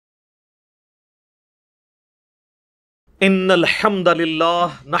ان الحمد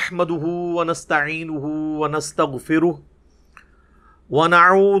للہ نحمده ونستعینه ونستغفره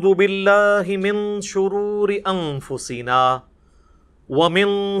ونعوذ باللہ من شرور انفسنا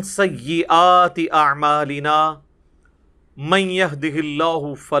ومن سیئات اعمالنا من يهده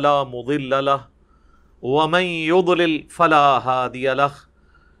اللہ فلا مضل له ومن يضلل فلا هادی له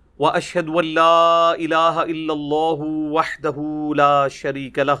واشهد ان لا الہ الا اللہ وحدہ لا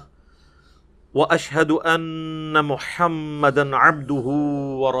شریک له واشهد ان محمدا عبده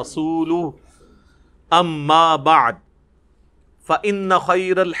ورسوله اما بعد فان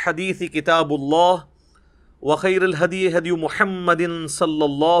خير الحديث كتاب الله وخير الهدي هدي محمد صلى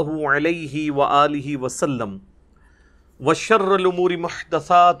الله عليه وآله وسلم وشر الامور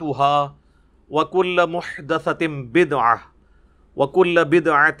محدثاتها وكل محدثة بدعة وكل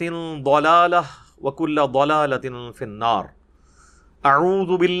بدعة ضلالة وكل ضلالة في النار.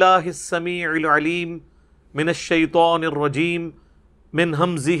 اعوذ باللہ السمیع العلیم من الشیطان الرجیم من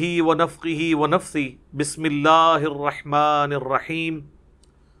ہمزہ ونفخہ ونفثہ بسم اللہ الرحمن الرحیم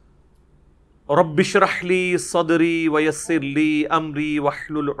رب اشرح لی صدری ویسر لی امری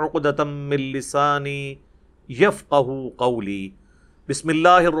واحلل عقدۃ من لسانی یفقہوا قولی. بسم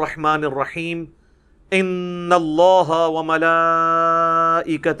اللہ الرحمن الرحیم ان اللہ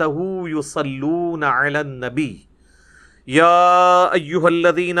وملائکتہ یصلون علی النبی یا ایہا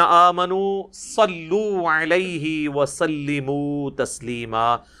الذین آمنوا صلوا علیہ وسلموا تسلیما.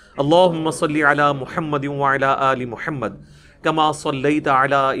 اللہم صلی علی محمد وعلی آل محمد کما صلیت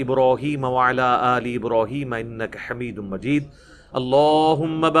علی ابراہیم وعلی آل ابراہیم انک حمید مجید.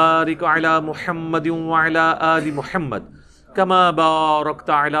 اللہم بارک علی محمد وعلی آل محمد کما بارکت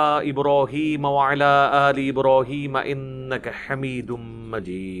علی ابراہیم وعلی آل ابراہیم انک حمید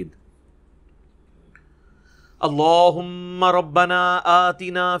مجید. اللہم ربنا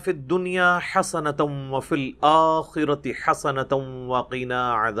آتنا فی الدنیا حسنۃ وفی الآخرۃ حسنۃ وقنا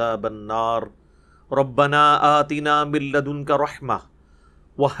عذاب النار. ربنا آتنا من لدنک رحمہ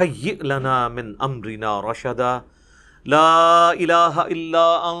وہیئ لنا من امرنا رشدا. لا الہ الا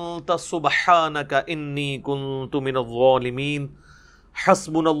انت سبحانک انی کنت من الظالمین.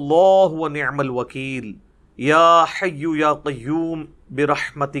 حسبنا اللہ ونعم الوکیل. یا حی یا قیوم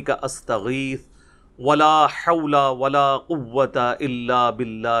برحمتک استغیث ولا حول ولا قوة الا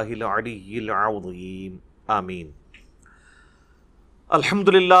باللہ العلی العظیم. آمین.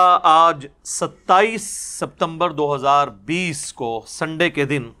 الحمدللہ آج 27 ستمبر 2020 کو سنڈے کے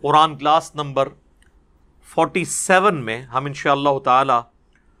دن قرآن کلاس نمبر 47 میں ہم انشاءاللہ تعالی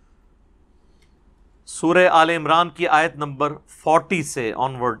سورہ آل عمران کی آیت نمبر 40 سے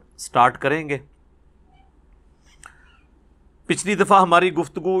آنورڈ سٹارٹ کریں گے. پچھلی دفعہ ہماری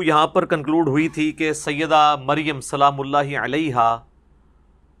گفتگو یہاں پر کنکلوڈ ہوئی تھی کہ سیدہ مریم سلام اللہ علیہا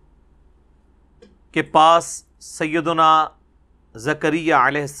کے پاس سیدنا زکریا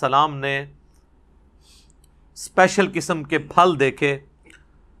علیہ السلام نے اسپیشل قسم کے پھل دیکھے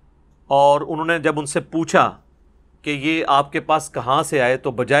اور انہوں نے جب ان سے پوچھا کہ یہ آپ کے پاس کہاں سے آئے تو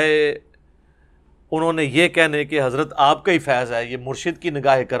بجائے انہوں نے یہ کہنے کہ حضرت آپ کا ہی فیض ہے، یہ مرشد کی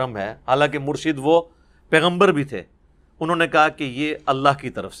نگاہ کرم ہے، حالانکہ مرشد وہ پیغمبر بھی تھے، انہوں نے کہا کہ یہ اللہ کی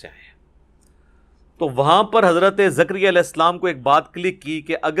طرف سے آئے ہیں. تو وہاں پر حضرت زکریا علیہ السلام کو ایک بات کلک کی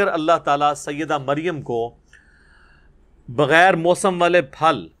کہ اگر اللہ تعالیٰ سیدہ مریم کو بغیر موسم والے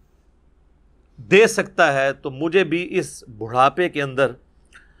پھل دے سکتا ہے تو مجھے بھی اس بڑھاپے کے اندر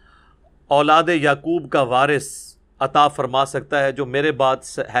اولاد یعقوب کا وارث عطا فرما سکتا ہے جو میرے بعد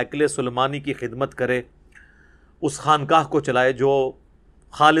ہیکل سلیمانی کی خدمت کرے، اس خانقاہ کو چلائے جو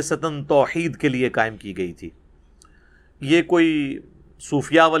خالصتاً توحید کے لیے قائم کی گئی تھی. یہ کوئی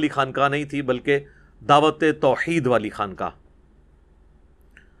صوفیاء والی خانقاہ نہیں تھی بلکہ دعوت توحید والی خانقاہ.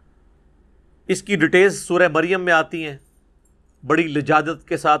 اس کی ڈیٹیلز سورہ مریم میں آتی ہیں. بڑی لجاجت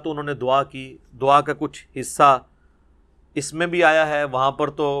کے ساتھ انہوں نے دعا کی. دعا کا کچھ حصہ اس میں بھی آیا ہے، وہاں پر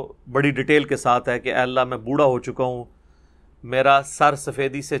تو بڑی ڈیٹیل کے ساتھ ہے کہ اے اللہ میں بوڑھا ہو چکا ہوں، میرا سر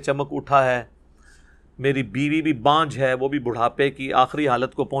سفیدی سے چمک اٹھا ہے، میری بیوی بھی بانجھ ہے، وہ بھی بڑھاپے کی آخری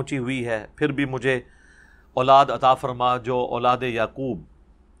حالت کو پہنچی ہوئی ہے، پھر بھی مجھے اولاد عطا فرما جو اولاد یعقوب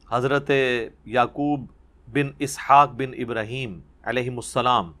حضرت یعقوب بن اسحاق بن ابراہیم علیہم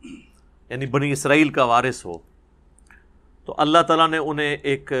السلام یعنی بنی اسرائیل کا وارث ہو. تو اللہ تعالیٰ نے انہیں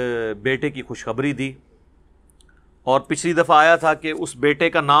ایک بیٹے کی خوشخبری دی اور پچھلی دفعہ آیا تھا کہ اس بیٹے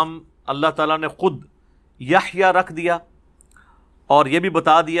کا نام اللہ تعالیٰ نے خود یحییٰ رکھ دیا اور یہ بھی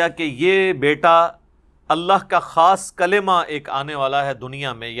بتا دیا کہ یہ بیٹا اللہ کا خاص کلمہ ایک آنے والا ہے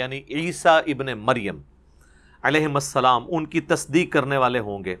دنیا میں، یعنی عیسیٰ ابن مریم علیہم السلام، ان کی تصدیق کرنے والے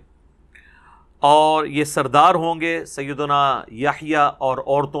ہوں گے اور یہ سردار ہوں گے سیدنا یحییٰ اور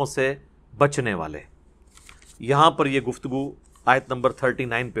عورتوں سے بچنے والے. یہاں پر یہ گفتگو آیت نمبر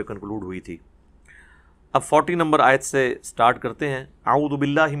 39 پہ کنکلوڈ ہوئی تھی. اب 40 نمبر آیت سے سٹارٹ کرتے ہیں. اعوذ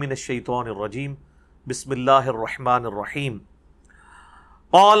باللہ من الشیطان الرجیم بسم اللہ الرحمن الرحیم.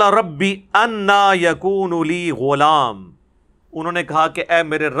 قال رب انا یکون لی غلام. انہوں نے کہا کہ اے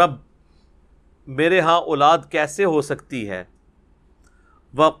میرے رب میرے ہاں اولاد کیسے ہو سکتی ہے.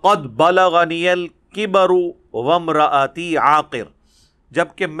 وقد بلغنی الکبر وامرأتی عاقر.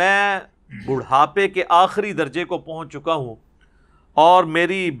 جبکہ میں بڑھاپے کے آخری درجے کو پہنچ چکا ہوں اور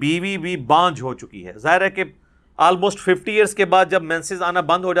میری بیوی بھی بانجھ ہو چکی ہے. ظاہر ہے کہ آلموسٹ 50 ایئرس کے بعد جب مینسز آنا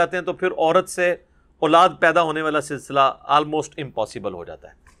بند ہو جاتے ہیں تو پھر عورت سے اولاد پیدا ہونے والا سلسلہ آلموسٹ امپاسبل ہو جاتا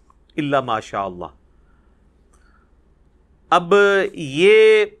ہے الا ماشاء اللہ. اب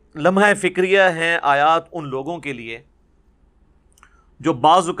یہ لمحہ فکریہ ہیں آیات ان لوگوں کے لیے جو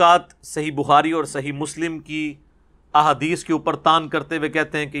بعض اوقات صحیح بخاری اور صحیح مسلم کی احادیث کے اوپر تان کرتے ہوئے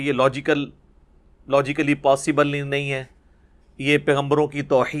کہتے ہیں کہ یہ لاجیکلی پاسبل نہیں ہے، یہ پیغمبروں کی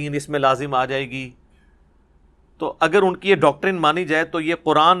توہین اس میں لازم آ جائے گی. تو اگر ان کی یہ ڈاکٹرن مانی جائے تو یہ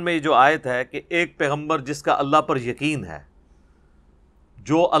قرآن میں جو آیت ہے کہ ایک پیغمبر جس کا اللہ پر یقین ہے،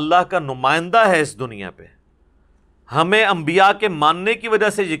 جو اللہ کا نمائندہ ہے اس دنیا پہ، ہمیں انبیاء کے ماننے کی وجہ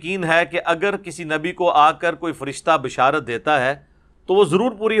سے یقین ہے کہ اگر کسی نبی کو آ کر کوئی فرشتہ بشارت دیتا ہے تو وہ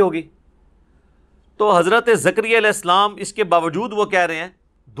ضرور پوری ہوگی. تو حضرت زکریا علیہ السلام اس کے باوجود وہ کہہ رہے ہیں،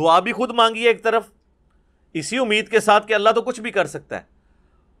 دعا بھی خود مانگی ہے ایک طرف اسی امید کے ساتھ کہ اللہ تو کچھ بھی کر سکتا ہے،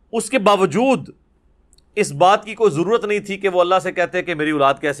 اس کے باوجود اس بات کی کوئی ضرورت نہیں تھی کہ وہ اللہ سے کہتے کہ میری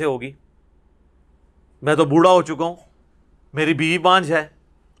اولاد کیسے ہوگی، میں تو بوڑھا ہو چکا ہوں، میری بیوی بانجھ ہے.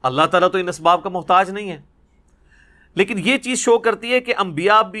 اللہ تعالیٰ تو ان اسباب کا محتاج نہیں ہے. لیکن یہ چیز شو کرتی ہے کہ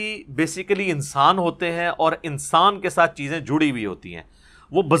انبیاء بھی بیسیکلی انسان ہوتے ہیں اور انسان کے ساتھ چیزیں جڑی ہوئی ہوتی ہیں.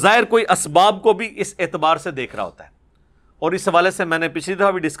 وہ بظاہر کوئی اسباب کو بھی اس اعتبار سے دیکھ رہا ہوتا ہے. اور اس حوالے سے میں نے پچھلی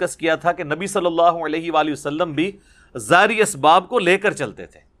دفعہ بھی ڈسکس کیا تھا کہ نبی صلی اللہ علیہ وآلہ وسلم بھی ظاہری اسباب کو لے کر چلتے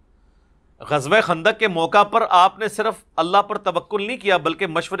تھے. غزوہ خندق کے موقع پر آپ نے صرف اللہ پر توکل نہیں کیا بلکہ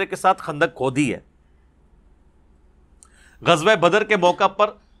مشورے کے ساتھ خندق کھودی ہے. غزوہ بدر کے موقع پر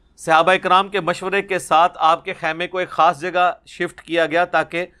صحابہ کرام کے مشورے کے ساتھ آپ کے خیمے کو ایک خاص جگہ شفٹ کیا گیا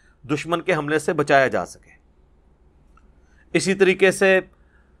تاکہ دشمن کے حملے سے بچایا جا سکے. اسی طریقے سے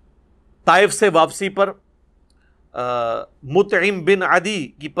طائف سے واپسی پر مطعم بن عدی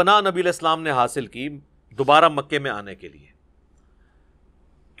کی پناہ نبی علیہ السلام نے حاصل کی دوبارہ مکے میں آنے کے لیے،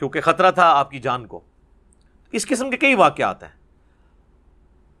 کیونکہ خطرہ تھا آپ کی جان کو. اس قسم کے کئی واقعات ہیں.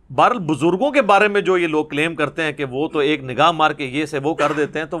 بہرحال بزرگوں کے بارے میں جو یہ لوگ کلیم کرتے ہیں کہ وہ تو ایک نگاہ مار کے یہ سے وہ کر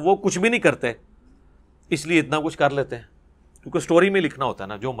دیتے ہیں، تو وہ کچھ بھی نہیں کرتے، اس لیے اتنا کچھ کر لیتے ہیں کیونکہ سٹوری میں لکھنا ہوتا ہے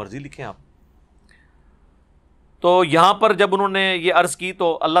نا، جو مرضی لکھیں آپ. تو یہاں پر جب انہوں نے یہ عرض کی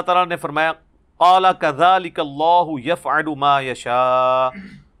تو اللہ تعالیٰ نے فرمایا قال كذلك اللہ يفعل ما يشاء.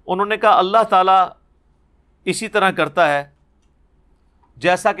 انہوں نے کہا اللہ تعالیٰ اسی طرح کرتا ہے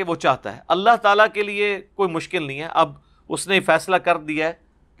جیسا کہ وہ چاہتا ہے. اللہ تعالیٰ کے لیے کوئی مشکل نہیں ہے. اب اس نے فیصلہ کر دیا ہے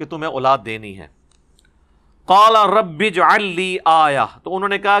کہ تمہیں اولاد دینی ہے. قال رب اجعل لی آیہ. تو انہوں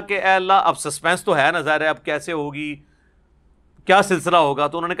نے کہا کہ اے اللہ، اب سسپینس تو ہے نا، ظاہر ہے اب کیسے ہوگی، کیا سلسلہ ہوگا.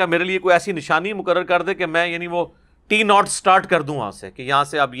 تو انہوں نے کہا میرے لیے کوئی ایسی نشانی مقرر کر دے کہ میں یعنی وہ T0 سٹارٹ کر دوں وہاں سے، کہ یہاں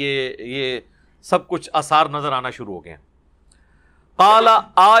سے اب یہ سب کچھ آثار نظر آنا شروع ہو گئے. قال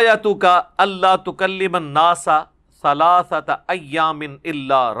آیتک اللہ تکلم الناس ثلاثۃ ایام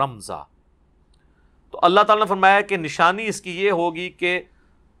الا رمزا. تو اللہ تعالیٰ نے فرمایا کہ نشانی اس کی یہ ہوگی کہ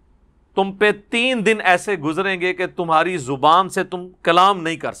تم پہ 3 دن ایسے گزریں گے کہ تمہاری زبان سے تم کلام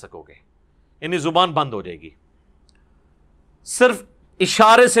نہیں کر سکو گے، یعنی زبان بند ہو جائے گی، صرف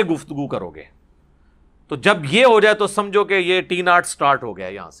اشارے سے گفتگو کرو گے. تو جب یہ ہو جائے تو سمجھو کہ یہ T0 سٹارٹ ہو گیا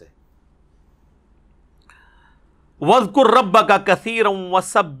یہاں سے. وَاذْكُرْ رَبَّكَ كَثِيرًا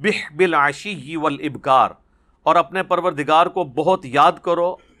وَسَبِّحْ بِالْعَشِيِّ وَالْإِبْكَارِ. اور اپنے پروردگار کو بہت یاد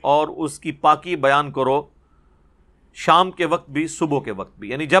کرو اور اس کی پاکی بیان کرو، شام کے وقت بھی صبح کے وقت بھی.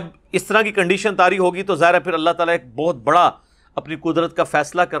 یعنی جب اس طرح کی کنڈیشن طاری ہوگی تو ظاہر ہے پھر اللہ تعالیٰ ایک بہت بڑا اپنی قدرت کا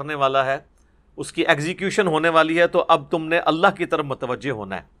فیصلہ کرنے والا ہے، اس کی ایگزیکیوشن ہونے والی ہے. تو اب تم نے اللہ کی طرف متوجہ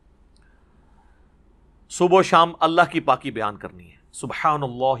ہونا ہے، صبح و شام اللہ کی پاکی بیان کرنی ہے. سبحان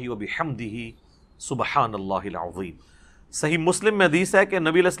اللہ وبحمدہ سبحان اللہ العظیم. صحیح مسلم میں حدیث ہے کہ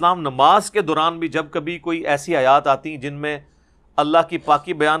نبی علیہ السلام نماز کے دوران بھی جب کبھی کوئی ایسی آیات آتی جن میں اللہ کی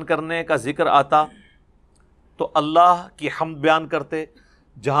پاکی بیان کرنے کا ذکر آتا تو اللہ کی حمد بیان کرتے.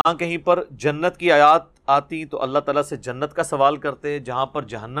 جہاں کہیں پر جنت کی آیات آتی تو اللہ تعالیٰ سے جنت کا سوال کرتے. جہاں پر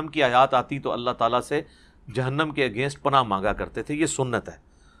جہنم کی آیات آتی تو اللہ تعالیٰ سے جہنم کے اگینسٹ پناہ مانگا کرتے تھے. یہ سنت ہے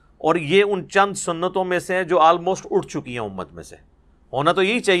اور یہ ان چند سنتوں میں سے ہیں جو آلموسٹ اٹھ چکی ہیں امت میں سے. ہونا تو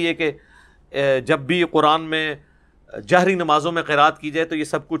یہی چاہیے کہ جب بھی قرآن میں جہری نمازوں میں قرات کی جائے تو یہ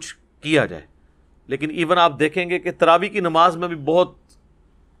سب کچھ کیا جائے. لیکن ایون آپ دیکھیں گے کہ تراویح کی نماز میں بھی بہت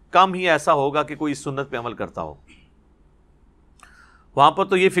کم ہی ایسا ہوگا کہ کوئی اس سنت پہ عمل کرتا ہو. وہاں پر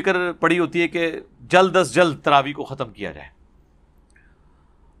تو یہ فکر پڑی ہوتی ہے کہ جلد از جلد تراویح کو ختم کیا جائے,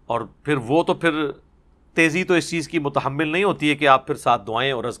 اور پھر وہ تو پھر تیزی تو اس چیز کی متحمل نہیں ہوتی ہے کہ آپ پھر ساتھ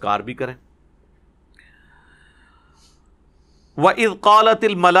دعائیں اور اذکار بھی کریں. وَإِذْ قَالَتِ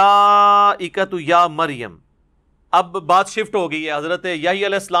الْمَلَائِكَةُ يَا مَرْيَمْ, اب بات شفٹ ہو گئی ہے. حضرت یحییٰ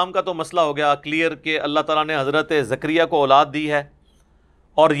علیہ السلام کا تو مسئلہ ہو گیا کلیئر کہ اللہ تعالیٰ نے حضرت زکریا کو اولاد دی ہے,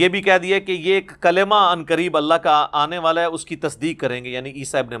 اور یہ بھی کہہ دیا کہ یہ ایک کلمہ ان قریب اللہ کا آنے والا ہے, اس کی تصدیق کریں گے, یعنی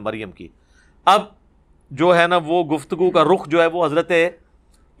عیسیٰ ابن مریم کی. اب جو ہے نا وہ گفتگو کا رخ جو ہے وہ حضرت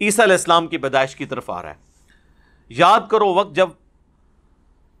عیسیٰ علیہ السلام کی پیدائش کی طرف آ رہا ہے. یاد کرو وقت جب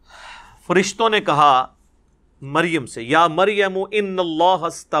فرشتوں نے کہا مریم سے, یا مریم ان اللہ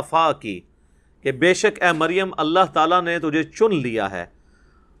اصطفاکی, کہ بے شک اے مریم اللہ تعالیٰ نے تجھے چن لیا ہے,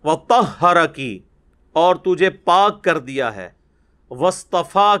 وطہرکی, اور تجھے پاک کر دیا ہے,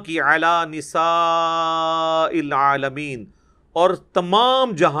 واصطفاکی علی نساء العالمین, اور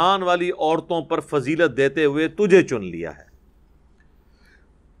تمام جہان والی عورتوں پر فضیلت دیتے ہوئے تجھے چن لیا ہے.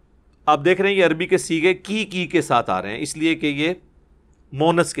 آپ دیکھ رہے ہیں یہ عربی کے سیغے کی کے ساتھ آ رہے ہیں, اس لیے کہ یہ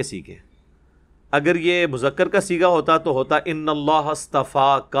مونس کے سیغے. اگر یہ مذکر کا سیغہ ہوتا تو ہوتا ان اللہ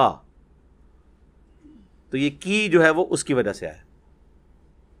اصطفاکا, تو یہ کی جو ہے وہ اس کی وجہ سے آیا.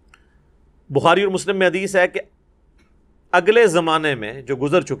 بخاری اور مسلم میں حدیث ہے کہ اگلے زمانے میں جو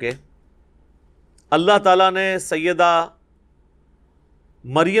گزر چکے, اللہ تعالیٰ نے سیدہ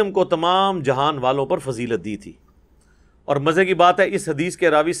مریم کو تمام جہان والوں پر فضیلت دی تھی. اور مزے کی بات ہے اس حدیث کے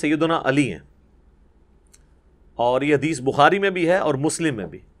راوی سیدنا علی ہیں, اور یہ حدیث بخاری میں بھی ہے اور مسلم میں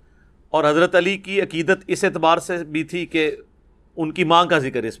بھی. اور حضرت علی کی عقیدت اس اعتبار سے بھی تھی کہ ان کی ماں کا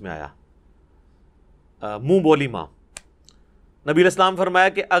ذکر اس میں آیا, منہ بولی ماں. نبی علیہ السلام فرمایا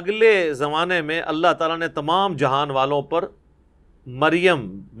کہ اگلے زمانے میں اللہ تعالیٰ نے تمام جہان والوں پر مریم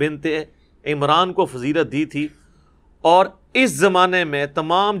بنت عمران کو فضیلت دی تھی, اور اس زمانے میں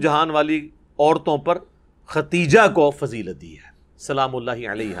تمام جہان والی عورتوں پر ختیجہ کو فضیلت دی ہے سلام اللہ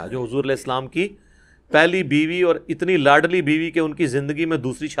علیہا, جو حضور علیہ السلام کی پہلی بیوی اور اتنی لاڈلی بیوی کہ ان کی زندگی میں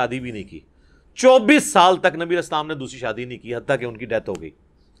دوسری شادی بھی نہیں کی. 24 سال تک نبی علیہ السلام نے دوسری شادی نہیں کی, حتیٰ کہ ان کی ڈیتھ ہو گئی.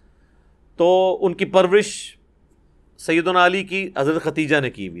 تو ان کی پرورش سیدنا علی کی حضرت ختیجہ نے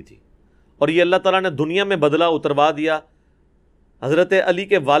کی ہوئی تھی, اور یہ اللہ تعالیٰ نے دنیا میں بدلہ اتروا دیا. حضرت علی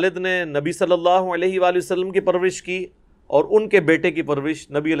کے والد نے نبی صلی اللہ علیہ وآلہ وسلم کی پرورش کی, اور ان کے بیٹے کی پرورش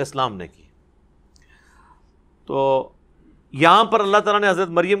نبی علیہ السلام نے کی. تو یہاں پر اللہ تعالیٰ نے حضرت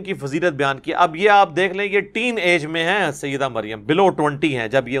مریم کی فضیلت بیان کی. اب یہ آپ دیکھ لیں یہ ٹین ایج میں ہیں سیدہ مریم, بلو 20 ہیں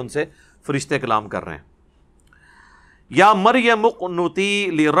جب یہ ان سے فرشتے کلام کر رہے ہیں. یا مریم اقنتی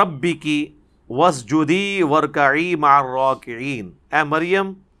لربکی واسجدی وارکعی مع الراکعین, اے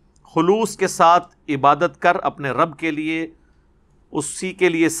مریم خلوص کے ساتھ عبادت کر اپنے رب کے لیے, اسی کے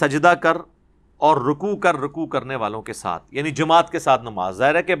لیے سجدہ کر, اور رکوع کرنے والوں کے ساتھ, یعنی جماعت کے ساتھ نماز.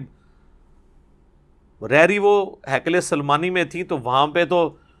 ظاہر ہے کہ ریری وہ ہیکل سلمانی میں تھی, تو وہاں پہ تو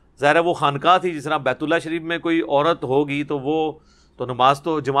ظاہر ہے وہ خانقاہ تھی. جس طرح بیت اللہ شریف میں کوئی عورت ہوگی تو وہ تو نماز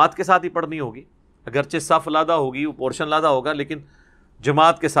تو جماعت کے ساتھ ہی پڑھنی ہوگی, اگرچہ صف علیحدہ ہوگی, وہ پورشن علیحدہ ہوگا, لیکن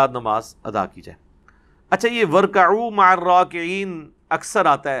جماعت کے ساتھ نماز ادا کی جائے. اچھا, یہ ورکعوا مع الراکعین اکثر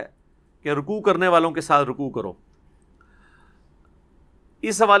آتا ہے کہ رکوع کرنے والوں کے ساتھ رکوع کرو.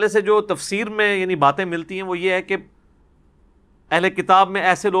 اس حوالے سے جو تفسیر میں یعنی باتیں ملتی ہیں وہ یہ ہے کہ اہل کتاب میں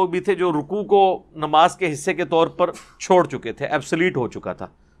ایسے لوگ بھی تھے جو رکوع کو نماز کے حصے کے طور پر چھوڑ چکے تھے, ایبسلیٹ ہو چکا تھا.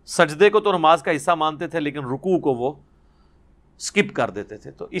 سجدے کو تو نماز کا حصہ مانتے تھے, لیکن رکوع کو وہ سکپ کر دیتے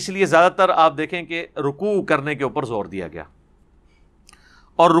تھے. تو اس لیے زیادہ تر آپ دیکھیں کہ رکوع کرنے کے اوپر زور دیا گیا,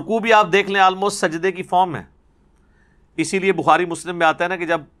 اور رکوع بھی آپ دیکھ لیں آلموسٹ سجدے کی فارم ہے. اسی لیے بخاری مسلم میں آتا ہے نا کہ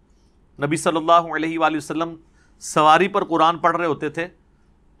جب نبی صلی اللہ علیہ وآلہ وسلم سواری پر قرآن پڑھ رہے ہوتے تھے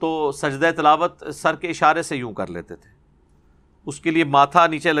تو سجدہ تلاوت سر کے اشارے سے یوں کر لیتے تھے. اس کے لیے ماتھا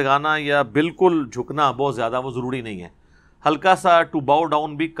نیچے لگانا یا بالکل جھکنا بہت زیادہ وہ ضروری نہیں ہے, ہلکا سا ٹو باؤ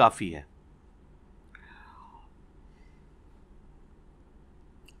ڈاؤن بھی کافی ہے.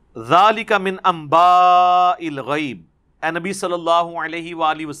 ذالک من انباء الغیب, اے نبی صلی اللہ علیہ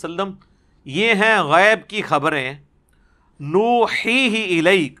وآلہ وسلم یہ ہیں غیب کی خبریں, نوحیہ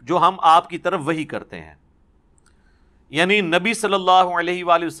الیک, جو ہم آپ کی طرف وحی کرتے ہیں. یعنی نبی صلی اللہ علیہ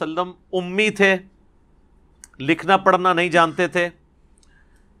وآلہ وسلم امی تھے, لکھنا پڑھنا نہیں جانتے تھے,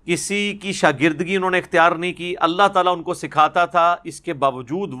 کسی کی شاگردگی انہوں نے اختیار نہیں کی, اللہ تعالیٰ ان کو سکھاتا تھا. اس کے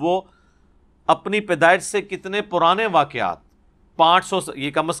باوجود وہ اپنی پیدائش سے کتنے پرانے واقعات, 500,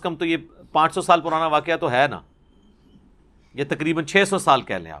 یہ کم از کم تو یہ 500 سال پرانا واقعہ تو ہے نا, یہ تقریباً 600 سال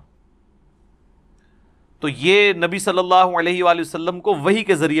کہہ لیں آپ, تو یہ نبی صلی اللہ علیہ وآلہ وسلم کو وحی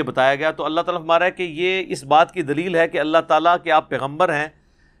کے ذریعے بتایا گیا. تو اللہ تعالیٰ فرما رہا ہے کہ یہ اس بات کی دلیل ہے کہ اللہ تعالیٰ کے آپ پیغمبر ہیں،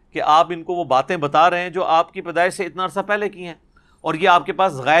 کہ آپ ان کو وہ باتیں بتا رہے ہیں جو آپ کی پیدائش سے اتنا عرصہ پہلے کی ہیں، اور یہ آپ کے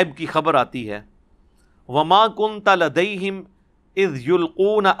پاس غیب کی خبر آتی ہے. وَمَا كُنْتَ لَدَيْهِمْ اِذْ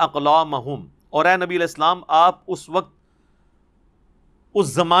يُلْقُونَ أَقْلَامَهُمْ، اور اے نبی علیہ السلام آپ اس وقت،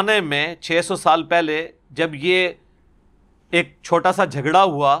 اس زمانے میں 600 سال پہلے جب یہ ایک چھوٹا سا جھگڑا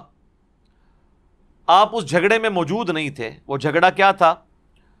ہوا، آپ اس جھگڑے میں موجود نہیں تھے. وہ جھگڑا کیا تھا؟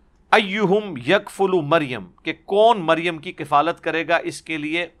 ایہم یکفل مریم، کہ کون مریم کی کفالت کرے گا، اس کے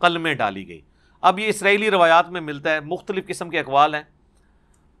لیے کلمے ڈالی گئی. اب یہ اسرائیلی روایات میں ملتا ہے، مختلف قسم کے اقوال ہیں.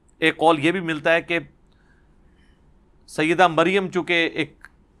 ایک قول یہ بھی ملتا ہے کہ سیدہ مریم چونکہ ایک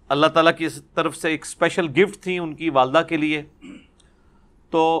اللہ تعالیٰ کی طرف سے ایک اسپیشل گفٹ تھی ان کی والدہ کے لیے،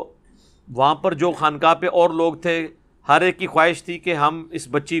 تو وہاں پر جو خانقاہ پہ اور لوگ تھے ہر ایک کی خواہش تھی کہ ہم اس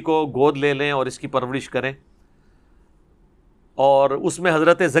بچی کو گود لے لیں اور اس کی پرورش کریں. اور اس میں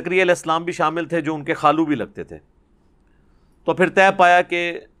حضرت زکریا علیہ السلام بھی شامل تھے جو ان کے خالو بھی لگتے تھے. تو پھر طے پایا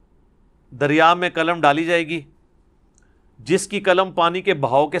کہ دریا میں قلم ڈالی جائے گی، جس کی قلم پانی کے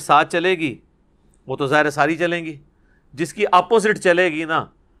بہاؤ کے ساتھ چلے گی وہ تو ظاہر ساری چلیں گی، جس کی اپوزٹ چلے گی نا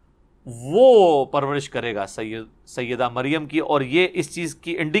وہ پرورش کرے گا سیدہ مریم کی. اور یہ اس چیز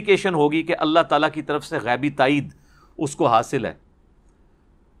کی انڈیکیشن ہوگی کہ اللہ تعالیٰ کی طرف سے غیبی تائید اس کو حاصل ہے.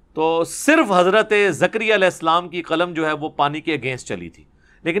 تو صرف حضرت زکریا علیہ السلام کی قلم جو ہے وہ پانی کے اگینسٹ چلی تھی،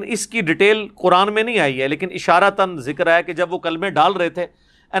 لیکن اس کی ڈیٹیل قرآن میں نہیں آئی ہے، لیکن اشارتاً ذکر ہے کہ جب وہ کلمے ڈال رہے تھے،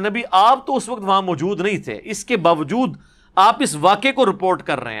 اے نبی آپ تو اس وقت وہاں موجود نہیں تھے، اس کے باوجود آپ اس واقعے کو رپورٹ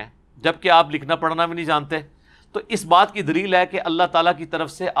کر رہے ہیں جبکہ آپ لکھنا پڑھنا بھی نہیں جانتے. تو اس بات کی دلیل ہے کہ اللہ تعالیٰ کی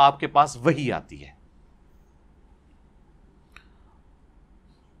طرف سے آپ کے پاس وحی آتی ہے.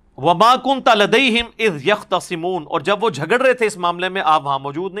 وَمَا كُنْتَ لَدَيْهِمْ اِذْ يَخْتَصِمُونَ، اور جب وہ جھگڑ رہے تھے اس معاملے میں آپ وہاں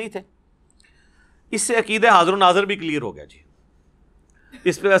موجود نہیں تھے. اس سے عقیدہ حاضر و ناظر بھی کلیئر ہو گیا جی.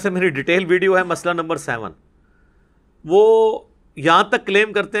 اس پہ ویسے میری ڈیٹیل ویڈیو ہے، مسئلہ نمبر 7. وہ یہاں تک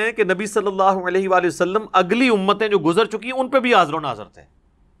کلیم کرتے ہیں کہ نبی صلی اللہ علیہ وآلہ وسلم اگلی امتیں جو گزر چکی ہیں ان پہ بھی حاضر و ناظر تھے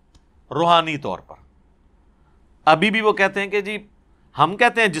روحانی طور پر. ابھی بھی وہ کہتے ہیں کہ جی ہم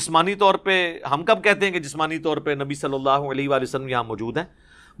کہتے ہیں جسمانی طور پہ، ہم کب کہتے ہیں کہ جسمانی طور پہ نبی صلی اللہ علیہ وآلہ وسلم یہاں موجود ہیں،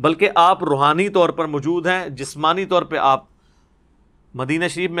 بلکہ آپ روحانی طور پر موجود ہیں. جسمانی طور پہ آپ مدینہ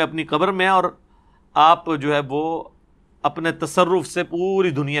شریف میں اپنی قبر میں ہیں، اور آپ جو ہے وہ اپنے تصرف سے پوری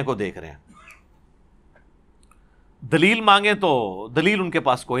دنیا کو دیکھ رہے ہیں. دلیل مانگیں تو دلیل ان کے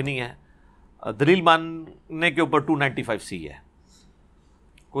پاس کوئی نہیں ہے. دلیل ماننے کے اوپر 295C ہے.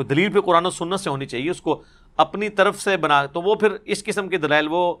 کوئی دلیل پہ قرآن و سنت سے ہونی چاہیے، اس کو اپنی طرف سے بنا. تو وہ پھر اس قسم کے دلائل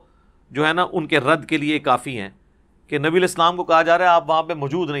وہ جو ہے نا ان کے رد کے لیے کافی ہیں کہ نبی علیہ السلام کو کہا جا رہا ہے آپ وہاں پہ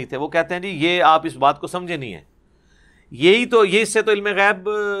موجود نہیں تھے. وہ کہتے ہیں جی یہ آپ اس بات کو سمجھے نہیں ہیں. یہی تو یہ اس سے تو علم غیب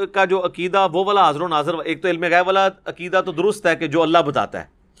کا جو عقیدہ وہ والا حاضر و ناظر، ایک تو علم غیب والا عقیدہ تو درست ہے کہ جو اللہ بتاتا ہے،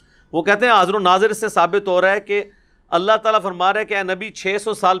 وہ کہتے ہیں حاضر و ناظر اس سے ثابت ہو رہا ہے کہ اللہ تعالیٰ فرما رہا ہے کہ اے نبی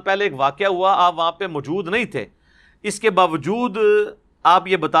 600 سال پہلے ایک واقعہ ہوا، آپ وہاں پہ موجود نہیں تھے، اس کے باوجود آپ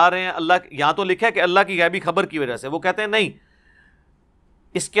یہ بتا رہے ہیں. اللہ یہاں تو لکھا ہے کہ اللہ کی غیبی خبر کی وجہ سے. وہ کہتے ہیں نہیں،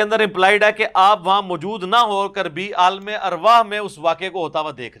 اس کے اندر امپلائڈ ہے کہ آپ وہاں موجود نہ ہو کر بھی عالم ارواح میں اس واقعے کو ہوتا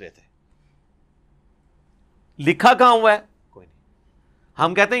ہوا دیکھ رہے تھے. لکھا کہاں ہوا ہے؟ کوئی نہیں.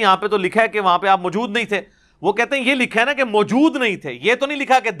 ہم کہتے ہیں یہاں پہ تو لکھا ہے کہ وہاں پہ آپ موجود نہیں تھے. وہ کہتے ہیں یہ لکھا ہے نا کہ موجود نہیں تھے، یہ تو نہیں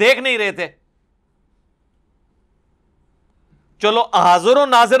لکھا کہ دیکھ نہیں رہے تھے. چلو حاضر و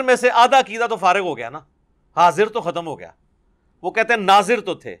ناظر میں سے آدھا عقیدہ تو فارغ ہو گیا نا، حاضر تو ختم ہو گیا. وہ کہتے ہیں ناظر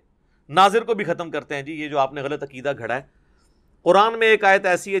تو تھے، ناظر کو بھی ختم کرتے ہیں. جی یہ جو آپ نے غلط عقیدہ گھڑا ہے. قرآن میں ایک آیت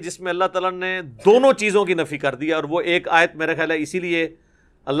ایسی ہے جس میں اللہ تعالیٰ نے دونوں چیزوں کی نفی کر دی، اور وہ ایک آیت میرے خیال ہے اسی لیے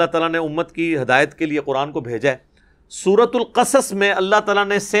اللہ تعالیٰ نے امت کی ہدایت کے لیے قرآن کو بھیجا ہے. سورت القصص میں اللہ تعالیٰ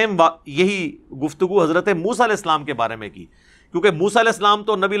نے سیم یہی گفتگو حضرت موسیٰ علیہ السلام کے بارے میں کی، کیونکہ موسیٰ علیہ السلام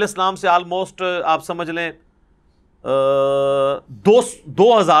تو نبی علیہ السلام سے آلموسٹ آپ سمجھ لیں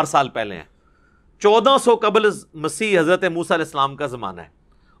 2000 سال پہلے ہیں. 1400 قبل مسیح حضرت موسیٰ علیہ السلام کا زمانہ ہے،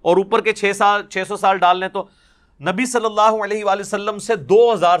 اور اوپر کے 600 سال ڈال لیں تو نبی صلی اللہ علیہ وآلہ وسلم سے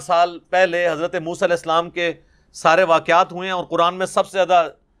 2000 سال پہلے حضرت موسیٰ علیہ السلام کے سارے واقعات ہوئے ہیں. اور قرآن میں سب سے زیادہ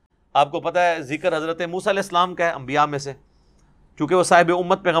آپ کو پتہ ہے ذکر حضرت موسیٰ علیہ السلام کا ہے انبیاء میں سے، چونکہ وہ صاحب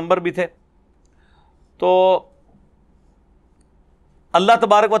امت پیغمبر بھی تھے. تو اللہ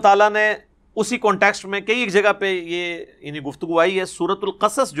تبارک و تعالیٰ نے اسی کانٹیکسٹ میں کئی ایک جگہ پہ یہ یعنی گفتگو آئی ہے. سورت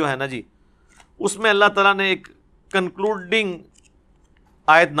القصص جو ہے نا جی، اس میں اللہ تعالیٰ نے ایک کنکلوڈنگ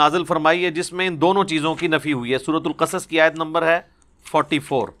آیت نازل فرمائی ہے جس میں ان دونوں چیزوں کی نفی ہوئی ہے. سورت القصص کی آیت نمبر ہے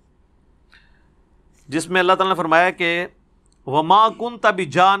 44، جس میں اللہ تعالیٰ نے فرمایا کہ وَمَا كُنْتَ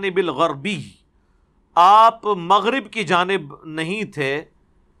بِجَانِبِ الْغَرْبِيِّ، آپ مغرب کی جانب نہیں تھے،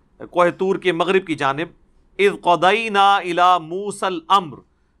 کوہ طور کے مغرب کی جانب. اذ قضینا الی موسی الامر،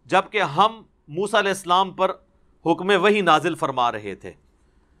 جبکہ ہم موسیٰ علیہ السلام پر حکم وحی نازل فرما رہے تھے.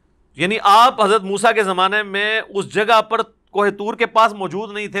 یعنی آپ حضرت موسیٰ کے زمانے میں اس جگہ پر کوہ طور کے پاس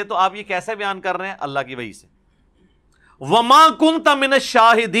موجود نہیں تھے، تو آپ یہ کیسے بیان کر رہے ہیں؟ اللہ کی وحی سے. وما کنت من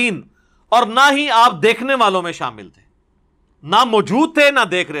الشاہدین، اور نہ ہی آپ دیکھنے والوں میں شامل تھے، نہ موجود تھے نہ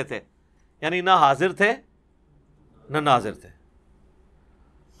دیکھ رہے تھے، یعنی نہ حاضر تھے نہ ناظر تھے.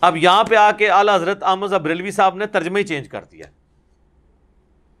 اب یہاں پہ آ کے اعلیٰ حضرت احمد بریلوی صاحب نے ترجمہ ہی چینج کر دیا،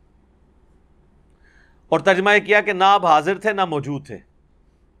 اور ترجمہ یہ کیا کہ نہ آپ حاضر تھے نہ موجود تھے،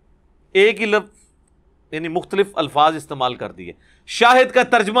 ایک ہی لفظ یعنی مختلف الفاظ استعمال کر دیے. شاہد کا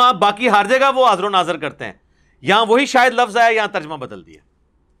ترجمہ باقی ہر جگہ وہ حاضر و ناظر کرتے ہیں، یہاں وہی شاہد لفظ آیا، یہاں ترجمہ بدل دیا.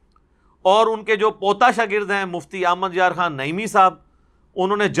 اور ان کے جو پوتا شاگرد ہیں مفتی احمد یار خان نعیمی صاحب،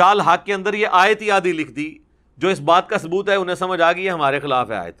 انہوں نے جال حق کے اندر یہ آیت ہی آدھی لکھ دی، جو اس بات کا ثبوت ہے، انہیں سمجھ آ گئی ہے ہمارے خلاف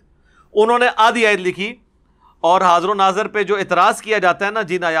ہے آیت. انہوں نے آدھی آیت لکھی، اور حاضر و ناظر پہ جو اعتراض کیا جاتا ہے نا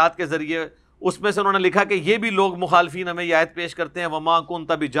جن آیات کے ذریعے، اس میں سے انہوں نے لکھا کہ یہ بھی لوگ مخالفین ہمیں یہ آیت پیش کرتے ہیں وما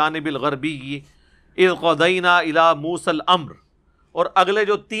کنت بجانب الغربی اذ قضینا الی موسی الامر. اور اگلے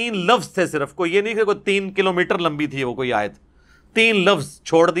جو 3 لفظ تھے، صرف کوئی یہ نہیں کہ کوئی 3 کلومیٹر لمبی تھی وہ کوئی آیت، 3 لفظ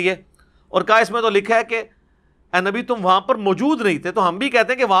چھوڑ دیے اور کہا اس میں تو لکھا ہے کہ اے نبی تم وہاں پر موجود نہیں تھے. تو ہم بھی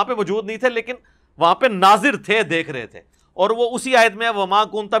کہتے ہیں کہ وہاں پہ موجود نہیں تھے، لیکن وہاں پہ ناظر تھے، دیکھ رہے تھے. اور وہ اسی آیت میں ہے وما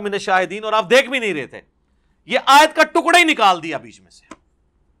کنت من الشاہدین، اور آپ دیکھ بھی نہیں رہے تھے. یہ آیت کا ٹکڑا ہی نکال دیا بیچ میں سے.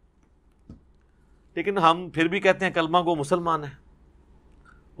 لیکن ہم پھر بھی کہتے ہیں کلمہ گو مسلمان ہیں.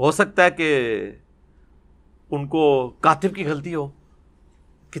 ہو سکتا ہے کہ ان کو کاتب کی غلطی ہو،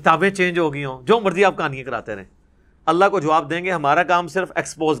 کتابیں چینج ہو گئی ہوں، جو مرضی آپ کہانیاں کراتے رہیں، اللہ کو جواب دیں گے. ہمارا کام صرف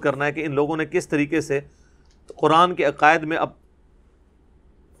ایکسپوز کرنا ہے کہ ان لوگوں نے کس طریقے سے قرآن کے عقائد میں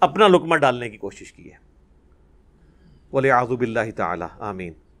اپنا لقمہ ڈالنے کی کوشش کی ہے. وَلِعَاذُ بِاللَّهِ تَعَالَى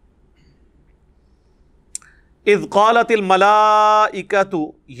آمین. اذ قالت الملائکۃ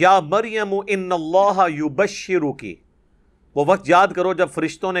یا مریم ان اللہ یبشرک، وہ وقت یاد کرو جب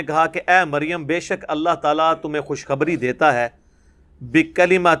فرشتوں نے کہا کہ اے مریم بے شک اللہ تعالیٰ تمہیں خوشخبری دیتا ہے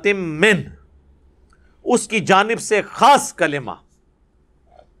بکلمۃ من، اس کی جانب سے خاص کلمہ،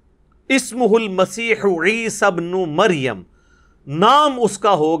 اسمہ المسیح عیسی ابن مریم، نام اس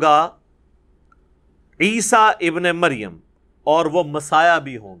کا ہوگا عیسیٰ ابن مریم، اور وہ مسایہ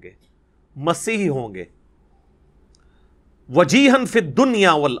بھی ہوں گے، مسیحی ہوں گے. وجیہن فی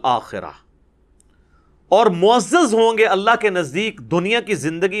الدنیا والآخرہ، اور معزز ہوں گے اللہ کے نزدیک دنیا کی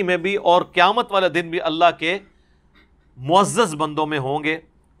زندگی میں بھی اور قیامت والے دن بھی اللہ کے معزز بندوں میں ہوں گے.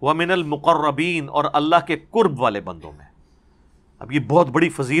 ومن المقربین، اور اللہ کے قرب والے بندوں میں. اب یہ بہت بڑی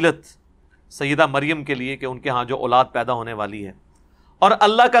فضیلت سیدہ مریم کے لیے کہ ان کے ہاں جو اولاد پیدا ہونے والی ہے. اور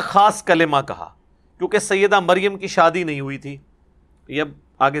اللہ کا خاص کلمہ کہا کیونکہ سیدہ مریم کی شادی نہیں ہوئی تھی، یہ اب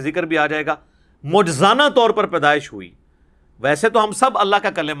آگے ذکر بھی آ جائے گا. معجزانہ طور پر پیدائش ہوئی. ویسے تو ہم سب اللہ کا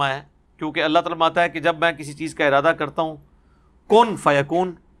کلمہ ہے، کیونکہ اللہ تعالیٰ فرماتا ہے کہ جب میں کسی چیز کا ارادہ کرتا ہوں کن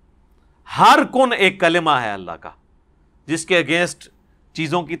فیکون، ہر کن ایک کلمہ ہے اللہ کا جس کے اگینسٹ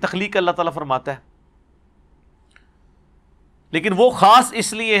چیزوں کی تخلیق اللہ تعالیٰ فرماتا ہے. لیکن وہ خاص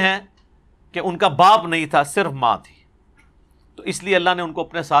اس لیے ہیں کہ ان کا باپ نہیں تھا، صرف ماں تھی، تو اس لیے اللہ نے ان کو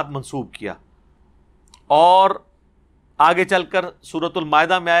اپنے ساتھ منسوب کیا. اور آگے چل کر سورۃ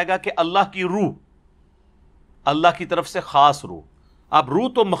المائدہ میں آئے گا کہ اللہ کی روح، اللہ کی طرف سے خاص روح. اب روح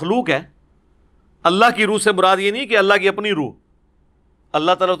تو مخلوق ہے، اللہ کی روح سے مراد یہ نہیں کہ اللہ کی اپنی روح،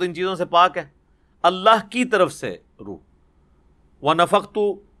 اللہ تعالیٰ تو ان چیزوں سے پاک ہے. اللہ کی طرف سے روح. وَنَفَخْتُ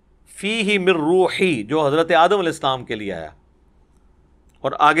فِيهِ مِن رُوحِي، جو حضرت آدم علیہ السلام کے لیے آیا.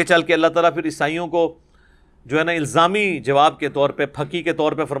 اور آگے چل کے اللہ تعالیٰ پھر عیسائیوں کو جو ہے نا الزامی جواب کے طور پہ، پھکی کے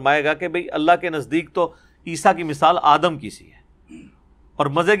طور پہ فرمائے گا کہ بھئی اللہ کے نزدیک تو عیسیٰ کی مثال آدم کی سی ہے. اور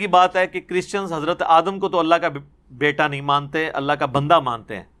مزے کی بات ہے کہ کرسچنز حضرت آدم کو تو اللہ کا بیٹا نہیں مانتے، اللہ کا بندہ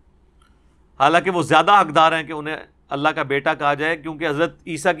مانتے ہیں، حالانکہ وہ زیادہ حقدار ہیں کہ انہیں اللہ کا بیٹا کہا جائے، کیونکہ حضرت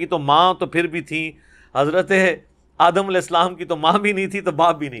عیسیٰ کی تو ماں تو پھر بھی تھیں، حضرت آدم علیہ السلام کی تو ماں بھی نہیں تھی تو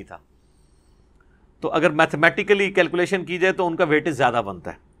باپ بھی نہیں تھا. تو اگر میتھمیٹیکلی کیلکولیشن کی جائے تو ان کا ویٹیج زیادہ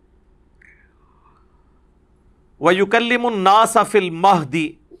بنتا ہے. وَيُكَلِّمُ النَّاسَ فِي الْمَهْدِ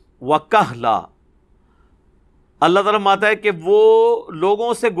وَكَهْلًا، اللہ تعالیٰ ماتا ہے کہ وہ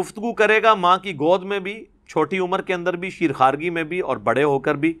لوگوں سے گفتگو کرے گا ماں کی گود میں بھی، چھوٹی عمر کے اندر بھی، شیرخارگی میں بھی، اور بڑے ہو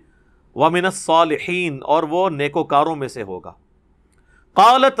کر بھی. وَمِنَ الصَّالِحِينَ، اور وہ نیکوکاروں میں سے ہوگا.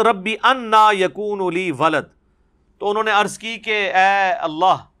 قالت ربی انا یکون لی ولد، تو انہوں نے عرض کی کہ اے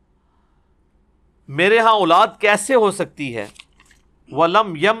اللہ میرے ہاں اولاد کیسے ہو سکتی ہے.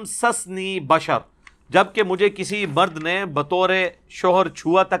 وَلَمْ يَمْسَسْنِي بَشَرٌ، جبکہ مجھے کسی مرد نے بطور شوہر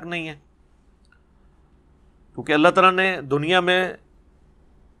چھوا تک نہیں ہے. کیونکہ اللہ تعالیٰ نے دنیا میں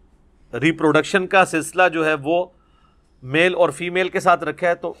ریپروڈکشن کا سلسلہ جو ہے وہ میل اور فیمیل کے ساتھ رکھا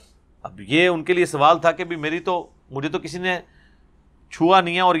ہے، تو اب یہ ان کے لیے سوال تھا کہ بھی مجھے تو کسی نے چھوا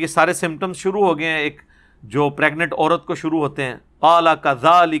نہیں ہے اور یہ سارے سمٹمز شروع ہو گئے ہیں ایک جو پریگننٹ عورت کو شروع ہوتے ہیں. قال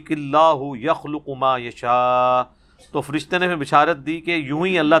کذالک اللہ یخلق ما یشاء، تو فرشتے نے بشارت دی کہ یوں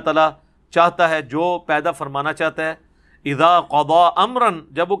ہی اللہ تعالیٰ چاہتا ہے جو پیدا فرمانا چاہتا ہے. اذا قضا امرا،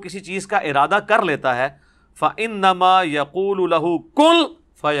 جب وہ کسی چیز کا ارادہ کر لیتا ہے، فانما یقول له کن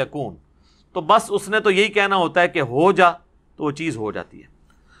فیکون، تو بس اس نے تو یہی کہنا ہوتا ہے کہ ہو جا، تو وہ چیز ہو جاتی ہے.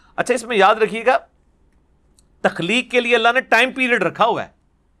 اچھا اس میں یاد رکھیے گا تخلیق کے لیے اللہ نے ٹائم پیریڈ رکھا ہوا ہے.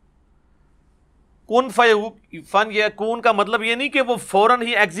 کن فن یکون کا مطلب یہ نہیں کہ وہ فوراً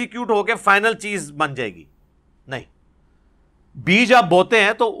ہی ایگزیکیوٹ ہو کے فائنل چیز بن جائے گی، نہیں. بیج آپ بوتے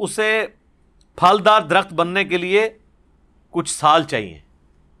ہیں تو اسے پھلدار درخت بننے کے لیے کچھ سال چاہیے،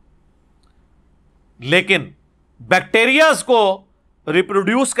 لیکن بیکٹیریاز کو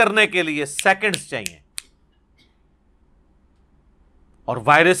ریپروڈیوس کرنے کے لیے سیکنڈز چاہیے. اور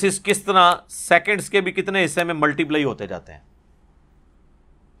وائرسز کس طرح سیکنڈز کے بھی کتنے حصے میں ملٹیپلائی ہوتے جاتے ہیں.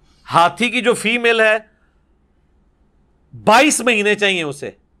 ہاتھی کی جو فیمیل ہے 22 مہینے چاہیے اسے،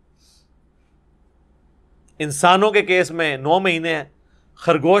 انسانوں کے کیس میں 9 مہینے ہیں،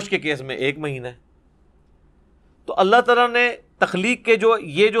 خرگوش کے کیس میں 1 مہینہ ہے. تو اللہ تعالیٰ نے تخلیق کے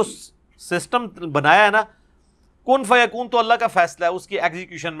یہ جو سسٹم بنایا ہے نا، کن فیکون، تو اللہ کا فیصلہ ہے، اس کی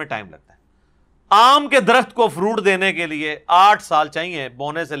ایگزیکیوشن میں ٹائم لگتا ہے. آم کے درخت کو فروٹ دینے کے لیے 8 سال چاہیے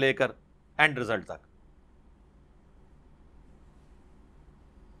بونے سے لے کر اینڈ رزلٹ تک.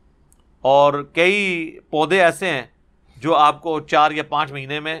 اور کئی پودے ایسے ہیں جو آپ کو 4 یا 5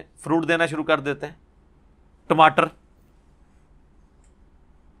 مہینے میں فروٹ دینا شروع کر دیتے ہیں. ٹماٹر.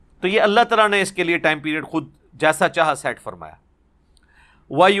 تو یہ اللہ تعالیٰ نے اس کے لیے ٹائم پیریڈ خود جیسا چاہا سیٹ فرمایا.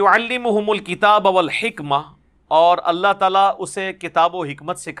 وَيُعَلِّمُهُمُ الْكِتَابَ وَالْحِكْمَةَ، اور اللہ تعالیٰ اسے کتاب و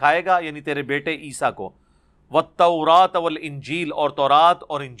حکمت سکھائے گا، یعنی تیرے بیٹے عیسیٰ کو. وَالتَّوْرَاةَ وَالْإِنْجِيلَ، اور تورات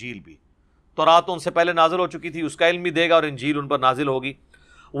اور انجیل بھی. تورات ان سے پہلے نازل ہو چکی تھی، اس کا علم بھی دے گا، اور انجیل ان پر نازل ہوگی.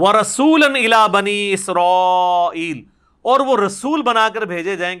 وَرَسُولًا إِلَىٰ بَنِي إِسْرَائِيلَ، اور وہ رسول بنا کر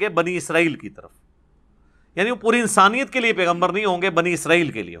بھیجے جائیں گے بنی اسرائیل کی طرف. یعنی وہ پوری انسانیت کے لیے پیغمبر نہیں ہوں گے، بنی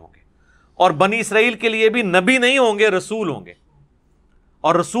اسرائیل کے لیے ہوں گے. اور بنی اسرائیل کے لیے بھی نبی نہیں ہوں گے، رسول ہوں گے.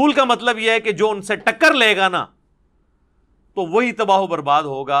 اور رسول کا مطلب یہ ہے کہ جو ان سے ٹکر لے گا نا تو وہی تباہ و برباد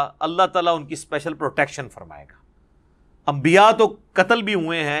ہوگا. اللہ تعالیٰ ان کی اسپیشل پروٹیکشن فرمائے گا. انبیاء تو قتل بھی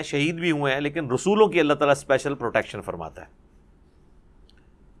ہوئے ہیں، شہید بھی ہوئے ہیں، لیکن رسولوں کی اللہ تعالیٰ اسپیشل پروٹیکشن فرماتا ہے.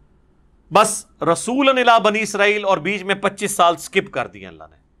 بس رسولاً الی بنی اسرائیل، اور بیچ میں 25 سال سکپ کر دیے اللہ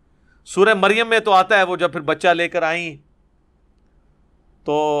نے. سورہ مریم میں تو آتا ہے وہ جب پھر بچہ لے کر آئیں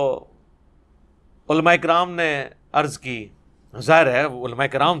تو علماء کرام نے عرض کی، ظاہر ہے وہ علماء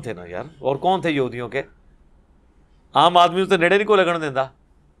کرام تھے نا یار، اور کون تھے یہودیوں کے، عام آدمی تو نیڑے نہیں کو لگن دیتا.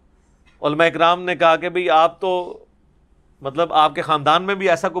 علماء کرام نے کہا کہ بھئی آپ تو مطلب آپ کے خاندان میں بھی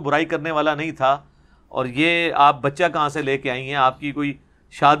ایسا کوئی برائی کرنے والا نہیں تھا، اور یہ آپ بچہ کہاں سے لے کے آئی ہیں، آپ کی کوئی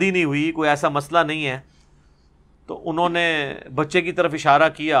شادی نہیں ہوئی، کوئی ایسا مسئلہ نہیں ہے. تو انہوں نے بچے کی طرف اشارہ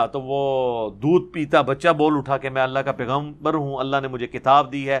کیا تو وہ دودھ پیتا بچہ بول اٹھا کہ میں اللہ کا پیغمبر ہوں، اللہ نے مجھے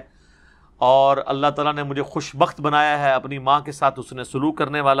کتاب دی ہے، اور اللہ تعالیٰ نے مجھے خوش بخت بنایا ہے، اپنی ماں کے ساتھ اس نے سلوک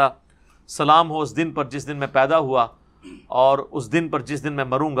کرنے والا. سلام ہو اس دن پر جس دن میں پیدا ہوا، اور اس دن پر جس دن میں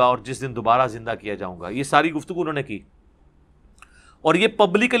مروں گا، اور جس دن دوبارہ زندہ کیا جاؤں گا. یہ ساری گفتگو انہوں نے کی، اور یہ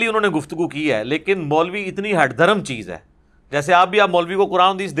پبلکلی انہوں نے گفتگو کی ہے. لیکن مولوی اتنی ہٹ دھرم چیز ہے، جیسے آپ مولوی کو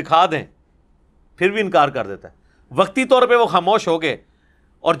قرآن حدیث دکھا دیں پھر بھی انکار کر دیتا ہے. وقتی طور پہ وہ خاموش ہو گئے،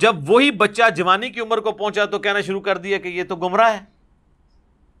 اور جب وہی بچہ جوانی کی عمر کو پہنچا تو کہنا شروع کر دیا کہ یہ تو گمراہ ہے،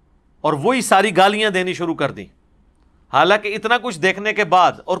 اور وہی ساری گالیاں دینی شروع کر دیں. حالانکہ اتنا کچھ دیکھنے کے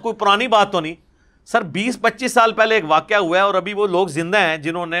بعد، اور کوئی پرانی بات تو نہیں سر، 20-25 سال پہلے ایک واقعہ ہوا ہے، اور ابھی وہ لوگ زندہ ہیں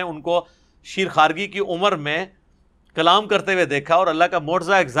جنہوں نے ان کو شیر خارگی کی عمر میں کلام کرتے ہوئے دیکھا، اور اللہ کا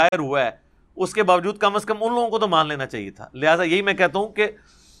معجزہ ایک ظاہر ہوا ہے. اس کے باوجود کم از کم ان لوگوں کو تو مان لینا چاہیے تھا. لہٰذا یہی میں کہتا ہوں کہ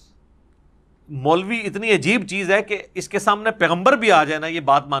مولوی اتنی عجیب چیز ہے کہ اس کے سامنے پیغمبر بھی آ جائے نا، یہ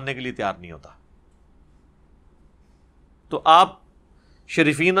بات ماننے کے لیے تیار نہیں ہوتا. تو آپ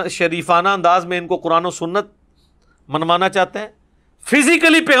شریفانہ انداز میں ان کو قرآن و سنت منوانا چاہتے ہیں،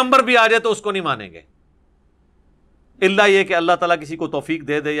 فزیکلی پیغمبر بھی آ جائے تو اس کو نہیں مانیں گے، الا یہ کہ اللہ تعالیٰ کسی کو توفیق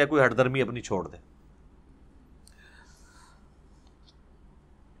دے دے یا کوئی ہٹ درمی اپنی چھوڑ دے.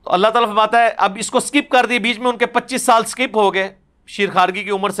 تو اللہ تعالیٰ فرماتا ہے اب اس کو سکپ کر دی، بیچ میں ان کے 25 سال سکپ ہو گئے شیر خارگی کی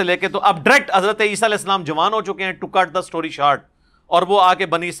عمر سے لے کے. تو اب ڈائریکٹ حضرت عیسیٰ علیہ السلام جوان ہو چکے ہیں، to cut the story short, اور وہ آ کے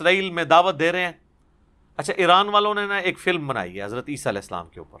بنی اسرائیل میں دعوت دے رہے ہیں. اچھا ایران والوں نے نا ایک فلم بنائی ہے حضرت عیسیٰ علیہ السلام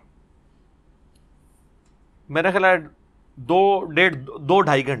کے اوپر، میرا خیال ہے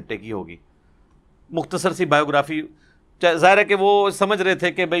 2-2.5 گھنٹے کی ہوگی، مختصر سی بایوگرافی. ظاہر ہے کہ وہ سمجھ رہے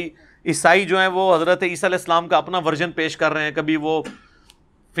تھے کہ بھئی عیسائی جو ہیں وہ حضرت عیسیٰ علیہ السلام کا اپنا ورژن پیش کر رہے ہیں، کبھی وہ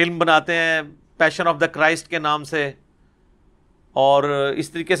فلم بناتے ہیں پیشن آف دا کرائسٹ کے نام سے، اور اس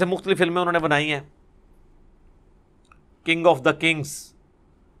طریقے سے مختلف فلمیں انہوں نے بنائی ہیں، کنگ آف دا کنگز،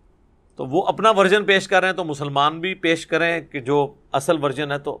 تو وہ اپنا ورژن پیش کر رہے ہیں، تو مسلمان بھی پیش کریں کہ جو اصل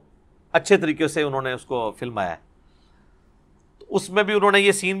ورژن ہے، تو اچھے طریقے سے انہوں نے اس کو فلمایا ہے۔ تو اس میں بھی انہوں نے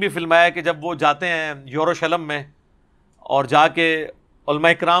یہ سین بھی فلمایا کہ جب وہ جاتے ہیں یروشلم میں اور جا کے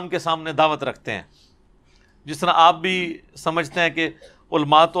علماء کرام کے سامنے دعوت رکھتے ہیں، جس طرح آپ بھی سمجھتے ہیں کہ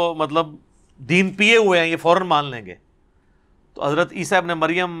علماء تو مطلب دین پیے ہوئے ہیں، یہ فوراً مان لیں گے، تو حضرت عیسیٰ ابن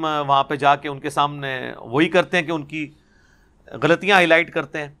مریم وہاں پہ جا کے ان کے سامنے وہی کرتے ہیں کہ ان کی غلطیاں ہائی لائٹ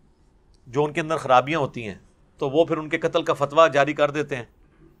کرتے ہیں، جو ان کے اندر خرابیاں ہوتی ہیں، تو وہ پھر ان کے قتل کا فتویٰ جاری کر دیتے ہیں،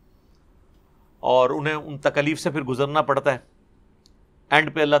 اور انہیں ان تکلیف سے پھر گزرنا پڑتا ہے۔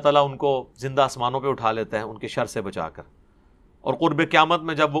 اینڈ پہ اللہ تعالیٰ ان کو زندہ آسمانوں پہ اٹھا لیتا ہے ان کے شر سے بچا کر، اور قرب قیامت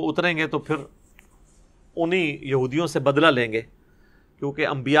میں جب وہ اتریں گے تو پھر انہی یہودیوں سے بدلہ لیں گے، کیونکہ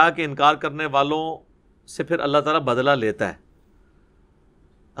انبیاء کے انکار کرنے والوں سے پھر اللہ تعالیٰ بدلہ لیتا ہے۔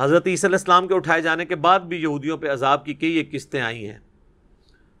 حضرت عیسیٰ علیہ السلام کے اٹھائے جانے کے بعد بھی یہودیوں پہ عذاب کی کئی ایک قسطیں آئی ہیں۔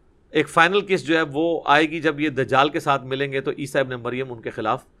 ایک فائنل قسط جو ہے وہ آئے گی جب یہ دجال کے ساتھ ملیں گے، تو عیسیٰ ابن مریم ان کے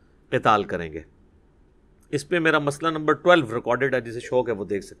خلاف قتال کریں گے۔ اس پہ میرا مسئلہ نمبر 12 ریکارڈڈ ہے، جسے شوق ہے وہ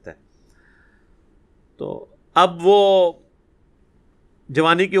دیکھ سکتا ہے۔ تو اب وہ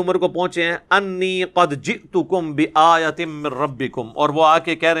جوانی کی عمر کو پہنچے ہیں، انی قد جئتکم بآیۃ من ربکم، اور وہ آ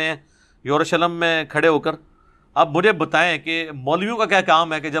کے کہہ رہے ہیں یروشلم میں کھڑے ہو کر، اب مجھے بتائیں کہ مولویوں کا کیا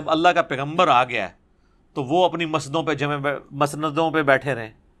کام ہے کہ جب اللہ کا پیغمبر آ گیا ہے تو وہ اپنی مسندوں پہ بیٹھے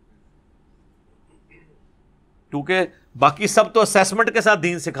رہیں، کیونکہ باقی سب تو اسیسمنٹ کے ساتھ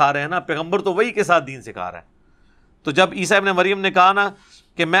دین سکھا رہے ہیں نا، پیغمبر تو وہی کے ساتھ دین سکھا رہا ہے۔ تو جب عیسیٰ ابن مریم نے کہا نا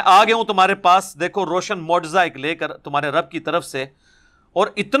کہ میں آ گیا ہوں تمہارے پاس، دیکھو روشن معجزہ ایک لے کر تمہارے رب کی طرف سے، اور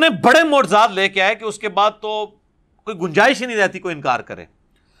اتنے بڑے معجزات لے کے آئے کہ اس کے بعد تو کوئی گنجائش ہی نہیں رہتی کوئی انکار کرے۔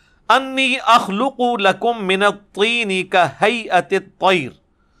 انی اخلق لکم من الطین کہیئۃ الطیر،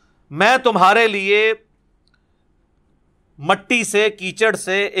 میں تمہارے لیے مٹی سے، کیچڑ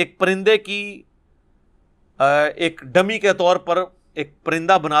سے ایک پرندے کی ایک ڈمی کے طور پر ایک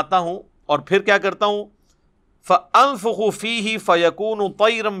پرندہ بناتا ہوں، اور پھر کیا کرتا ہوں، فَأَنفُخُ فِيهِ فَيَكُونُ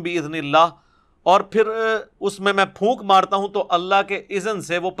طَيْرًا بِإِذْنِ اللَّهِ، اور پھر اس میں پھونک مارتا ہوں تو اللہ کے اذن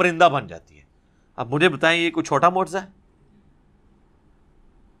سے وہ پرندہ بن جاتی ہے۔ اب مجھے بتائیں یہ کوئی چھوٹا معجزہ ہے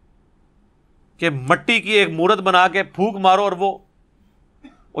کہ مٹی کی ایک مورت بنا کے پھونک مارو اور وہ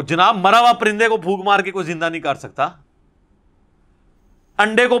جناب مرا ہوا پرندے کو پھونک مار کے کوئی زندہ نہیں کر سکتا،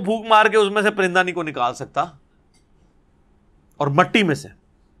 انڈے کو پھونک مار کے اس میں سے پرندہ نہیں کو نکال سکتا، اور مٹی میں سے۔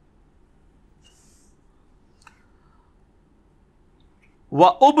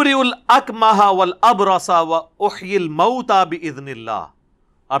 وَأُبْرِئُ الْأَكْمَحَ وَالْأَبْرَصَ وَأُحْيِي الْمَوْتَى بِإِذْنِ اللَّهِ،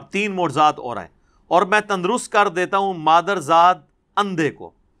 اب 3 معجزات اور ہیں، اور میں تندرست کر دیتا ہوں مادرزاد اندھے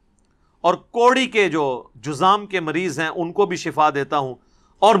کو، اور کوڑی کے جو جزام کے مریض ہیں ان کو بھی شفا دیتا ہوں،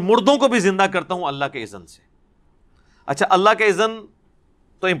 اور مردوں کو بھی زندہ کرتا ہوں اللہ کے اذن سے۔ اچھا، اللہ کے اذن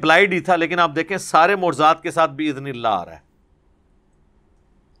تو امپلائیڈ ہی تھا، لیکن آپ دیکھیں سارے معجزات کے ساتھ بھی اذن اللہ آ رہا ہے،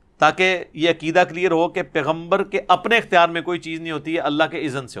 تاکہ یہ عقیدہ کلیئر ہو کہ پیغمبر کے اپنے اختیار میں کوئی چیز نہیں ہوتی ہے، اللہ کے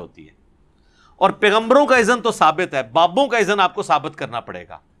اذن سے ہوتی ہے۔ اور پیغمبروں کا اذن تو ثابت ہے، بابوں کا اذن آپ کو ثابت کرنا پڑے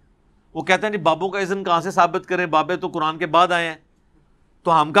گا۔ وہ کہتے ہیں نہیں بابوں کا اذن کہاں سے ثابت کریں، بابے تو قرآن کے بعد آئے ہیں،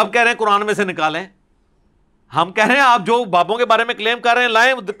 تو ہم کب کہہ رہے ہیں قرآن میں سے نکالیں؟ ہم کہہ رہے ہیں آپ جو بابوں کے بارے میں کلیم کر رہے ہیں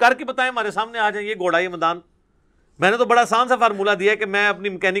لائیں، کر کے بتائیں، ہمارے سامنے آ جائیں۔ یہ گھوڑا یہ میدان، میں نے تو بڑا آسان سا فارمولہ دیا ہے کہ میں اپنی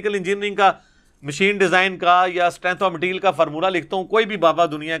میکینیکل انجینئرنگ کا، مشین ڈیزائن کا یا اسٹرینتھ آف مٹیریل کا فارمولہ لکھتا ہوں، کوئی بھی بابا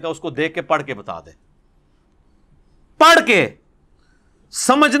دنیا کا اس کو دیکھ کے پڑھ کے بتا دے، پڑھ کے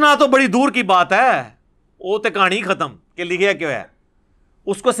سمجھنا تو بڑی دور کی بات ہے، وہ تو کہانی ختم کہ لکھا کیا ہے،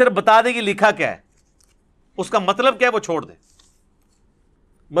 اس کو صرف بتا دے کہ لکھا کیا ہے، اس کا مطلب کیا ہے وہ چھوڑ دے۔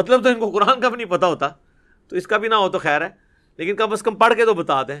 مطلب تو ان کو قرآن کا بھی نہیں پتا ہوتا، تو اس کا بھی نہ ہو تو خیر ہے، لیکن کم از کم پڑھ کے تو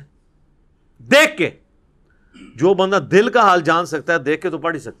بتا دیں، دیکھ کے۔ جو بندہ دل کا حال جان سکتا ہے دیکھ کے تو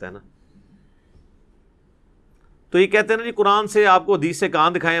پڑھ ہی سکتا ہے نا۔ تو یہ کہتے ہیں نا جی قرآن سے آپ کو حدیث سے کہاں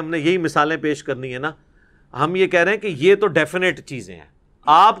دکھائیں، ہم نے یہی مثالیں پیش کرنی ہے نا۔ ہم یہ کہہ رہے ہیں کہ یہ تو ڈیفینیٹ چیزیں ہیں،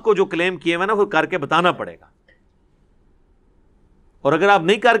 آپ کو جو کلیم کیے ہوئے نا وہ کر کے بتانا پڑے گا، اور اگر آپ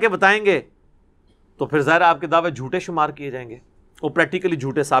نہیں کر کے بتائیں گے تو پھر ظاہر آپ کے دعوے جھوٹے شمار کیے جائیں گے، وہ پریکٹیکلی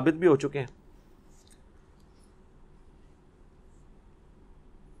جھوٹے ثابت بھی ہو چکے ہیں۔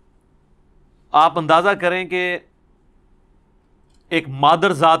 آپ اندازہ کریں کہ ایک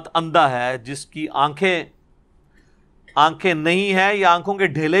مادر ذات اندھا ہے جس کی آنکھیں نہیں ہیں یا آنکھوں کے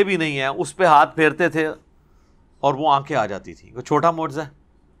ڈھیلے بھی نہیں ہیں، اس پہ ہاتھ پھیرتے تھے اور وہ آنکھیں آ جاتی تھی، وہ چھوٹا معجزہ ہے۔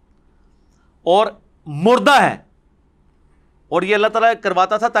 اور مردہ ہے، اور یہ اللہ تعالیٰ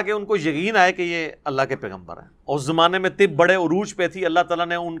کرواتا تھا تاکہ ان کو یقین آئے کہ یہ اللہ کے پیغمبر ہیں. اور اس زمانے میں طب بڑے عروج پہ تھی, اللہ تعالیٰ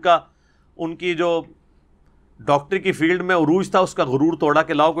نے ان کی جو ڈاکٹری کی فیلڈ میں عروج تھا اس کا غرور توڑا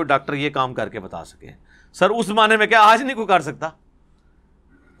کہ لاؤ کوئی ڈاکٹر یہ کام کر کے بتا سکے. سر اس زمانے میں کیا آج نہیں کوئی کر سکتا.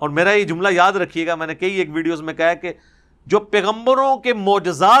 اور میرا یہ جملہ یاد رکھیے گا, میں نے کئی ایک ویڈیوز میں کہا کہ جو پیغمبروں کے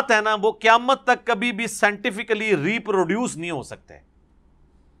معجزات ہیں نا وہ قیامت تک کبھی بھی سائنٹیفکلی ریپروڈیوس نہیں ہو سکتے.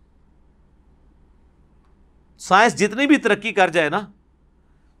 سائنس جتنی بھی ترقی کر جائے نا,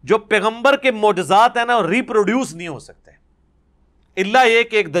 جو پیغمبر کے معجزات ہیں نا وہ ریپروڈیوس نہیں ہو سکتے, الا یہ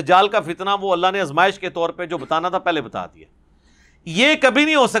کہ ایک دجال کا فتنہ وہ اللہ نے آزمائش کے طور پہ جو بتانا تھا پہلے بتا دیا. یہ کبھی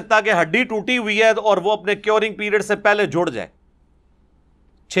نہیں ہو سکتا کہ ہڈی ٹوٹی ہوئی ہے اور وہ اپنے کیورنگ پیریڈ سے پہلے جڑ جائے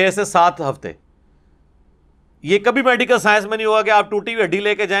 6 سے 7 ہفتے. یہ کبھی میڈیکل سائنس میں نہیں ہوگا کہ آپ ٹوٹی ہوئی ہڈی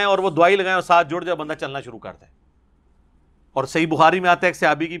لے کے جائیں اور وہ دوائی لگائیں اور ساتھ جڑ جائے بندہ چلنا شروع کر دے. اور صحیح بخاری میں آتا ہے ایک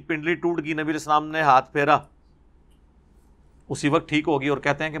صحابی کی پنڈلی ٹوٹ گئی, نبی علیہ السلام نے ہاتھ پھیرا, اسی وقت ٹھیک ہوگی. اور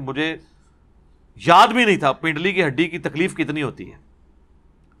کہتے ہیں کہ مجھے یاد بھی نہیں تھا پنڈلی کی ہڈی کی تکلیف کتنی ہوتی ہے.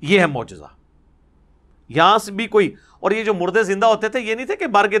 یہ ہے معجزہ. یہاں سے بھی کوئی, اور یہ جو مردے زندہ ہوتے تھے یہ نہیں تھے کہ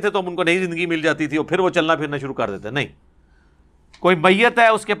مر گئے تھے تو ان کو نئی زندگی مل جاتی تھی اور پھر وہ چلنا پھرنا شروع کر دیتے, نہیں. کوئی میت ہے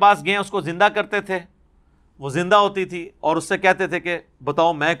اس کے پاس گئے, اس کو زندہ کرتے تھے, وہ زندہ ہوتی تھی اور اس سے کہتے تھے کہ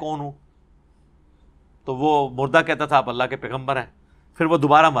بتاؤ میں کون ہوں, تو وہ مردہ کہتا تھا آپ اللہ کے پیغمبر ہیں. پھر وہ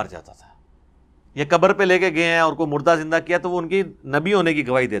دوبارہ مر جاتا تھا. یہ قبر پہ لے کے گئے ہیں اور کوئی مردہ زندہ کیا تو وہ ان کی نبی ہونے کی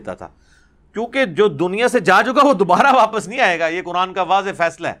گواہی دیتا تھا, کیونکہ جو دنیا سے جا چکا وہ دوبارہ واپس نہیں آئے گا. یہ قرآن کا واضح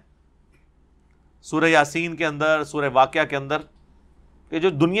فیصلہ ہے سورہ یاسین کے اندر, سورہ واقعہ کے اندر, کہ جو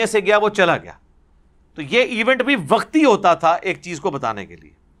دنیا سے گیا وہ چلا گیا. تو یہ ایونٹ بھی وقتی ہوتا تھا ایک چیز کو بتانے کے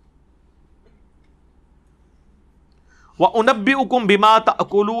لیے. وَأُنَبِّئُكُم بِمَا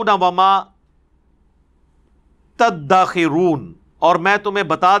تَأْكُلُونَ وَمَا تَدَّخِرُونَ, اور میں تمہیں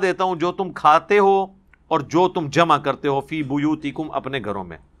بتا دیتا ہوں جو تم کھاتے ہو اور جو تم جمع کرتے ہو, فی بیوتکم, اپنے گھروں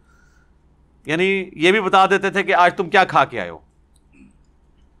میں. یعنی یہ بھی بتا دیتے تھے کہ آج تم کیا کھا کے آئے ہو.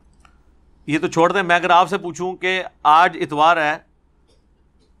 یہ تو چھوڑ دیں, میں اگر آپ سے پوچھوں کہ آج اتوار ہے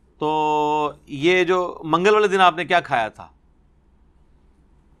تو یہ جو منگل والے دن آپ نے کیا کھایا تھا,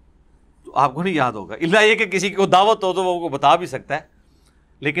 تو آپ کو نہیں یاد ہوگا, الا یہ کہ کسی کو دعوت ہو تو وہ بتا بھی سکتا ہے,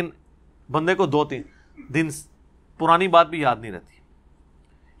 لیکن بندے کو 2-3 دن پرانی بات بھی یاد نہیں رہتی.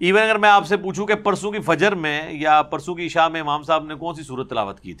 ایون اگر میں آپ سے پوچھوں کہ پرسوں کی فجر میں یا پرسوں کی عشاء میں امام صاحب نے کون سی سورت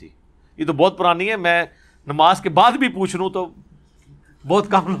تلاوت کی تھی, یہ تو بہت پرانی ہے, میں نماز کے بعد بھی پوچھ لوں تو بہت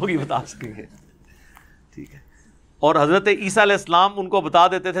کم لوگ ہی بتا سکیں گے. ٹھیک ہے. اور حضرت عیسیٰ علیہ السلام ان کو بتا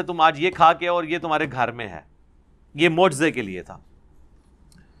دیتے تھے تم آج یہ کھا کے اور یہ تمہارے گھر میں ہے. یہ معجزے کے لیے تھا.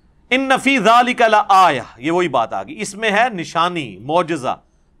 ان فی ذالک لآیہ, یہ وہی بات آ گئی, اس میں ہے نشانی, معجزہ,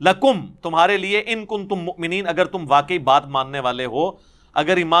 لکم, تمہارے لیے, ان کنتم مؤمنین, اگر تم واقعی بات ماننے والے ہو,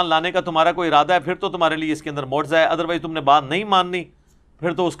 اگر ایمان لانے کا تمہارا کوئی ارادہ ہے پھر تو تمہارے لیے اس کے اندر معجزہ ہے, ادروائز تم نے بات نہیں ماننی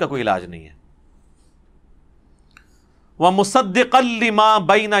پھر تو اس کا کوئی علاج نہیں ہے. وَمُصَدِّقًا لِمَا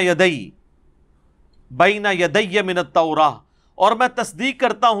بَيْنَ يَدَيَّ مِنَ التَّوْرَاةِ, اور میں تصدیق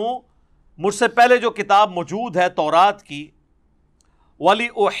کرتا ہوں مجھ سے پہلے جو کتاب موجود ہے تورات کی,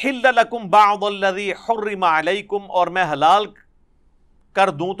 وَلِأُحِلَّ لَكُمْ بَعْضَ الَّذِي حُرِّمَ عَلَيْكُمْ, اور میں حلال کر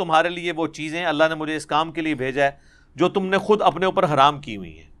دوں تمہارے لیے وہ چیزیں, اللہ نے مجھے اس کام کے لیے بھیجا ہے جو تم نے خود اپنے اوپر حرام کی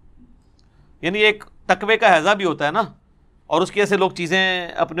ہوئی ہیں. یعنی ایک تقوی کا ہیضہ بھی ہوتا ہے نا, اور اس کی ایسے لوگ چیزیں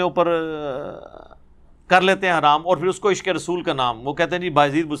اپنے اوپر کر لیتے ہیں حرام, اور پھر اس کو عشق رسول کا نام, وہ کہتے ہیں جی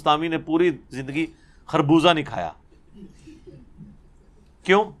بایزید بستامی نے پوری زندگی خربوزہ نہیں کھایا.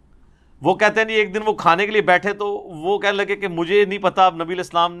 کیوں؟ وہ کہتے ہیں جی ایک دن وہ کھانے کے لیے بیٹھے تو وہ کہنے لگے کہ مجھے نہیں پتا نبی علیہ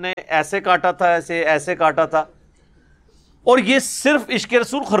السلام نے ایسے کاٹا تھا, ایسے کاٹا تھا, اور یہ صرف عشق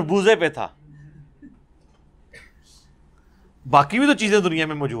رسول خربوزے پہ تھا, باقی بھی تو چیزیں دنیا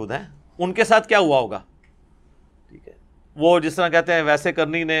میں موجود ہیں, ان کے ساتھ کیا ہوا ہوگا. ٹھیک ہے. وہ جس طرح کہتے ہیں ویسے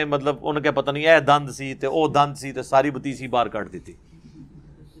کرنی نے, مطلب انہیں کیا پتہ نہیں, اے دند سی تے او دند سی تے ساری بتیسی باہر کاٹ دی تھی.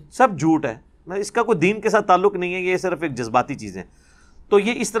 سب جھوٹ ہے, اس کا کوئی دین کے ساتھ تعلق نہیں ہے, یہ صرف ایک جذباتی چیزیں. تو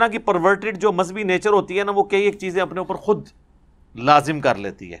یہ اس طرح کی پرورٹڈ جو مذہبی نیچر ہوتی ہے نا, وہ کئی ایک چیزیں اپنے اوپر خود لازم کر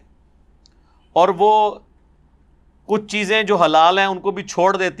لیتی ہے, اور وہ کچھ چیزیں جو حلال ہیں ان کو بھی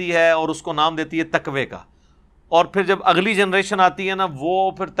چھوڑ دیتی ہے اور اس کو نام دیتی ہے تقوی کا. اور پھر جب اگلی جنریشن آتی ہے نا,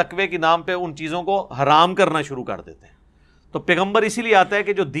 وہ پھر تقوی کے نام پہ ان چیزوں کو حرام کرنا شروع کر دیتے ہیں. تو پیغمبر اسی لیے آتا ہے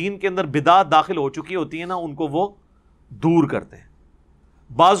کہ جو دین کے اندر بدعات داخل ہو چکی ہوتی ہیں نا, ان کو وہ دور کرتے ہیں.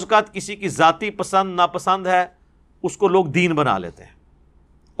 بعض اوقات کسی کی ذاتی پسند ناپسند ہے, اس کو لوگ دین بنا لیتے ہیں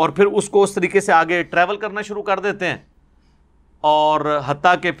اور پھر اس کو اس طریقے سے آگے ٹریول کرنا شروع کر دیتے ہیں, اور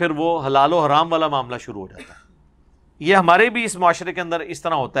حتیٰ کہ پھر وہ حلال و حرام والا معاملہ شروع ہو جاتا ہے. یہ ہمارے بھی اس معاشرے کے اندر اس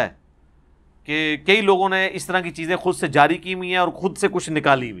طرح ہوتا ہے کہ کئی لوگوں نے اس طرح کی چیزیں خود سے جاری کی ہوئی ہیں اور خود سے کچھ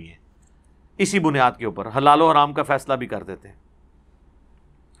نکالی ہوئی ہیں. اسی بنیاد کے اوپر حلال و حرام کا فیصلہ بھی کر دیتے ہیں.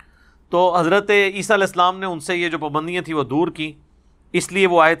 تو حضرت عیسیٰ علیہ السلام نے ان سے یہ جو پابندیاں تھیں وہ دور کی، اس لیے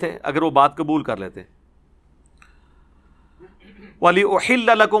وہ آئے تھے اگر وہ بات قبول کر لیتے.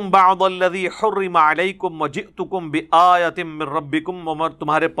 وَلِأُحِلَّ لَكُمْ بَعْضَ الَّذِي حُرِّمَ عَلَيْكُمْ وَجِئْتُكُمْ بِآيَةٍ مِّن رَبِّكُمْ، عمر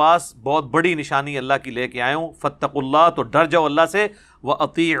تمہارے پاس بہت بڑی نشانی اللہ کی لے کے آیا ہوں، فَاتَّقُوا اللَّهَ تو ڈر جاؤ اللہ سے،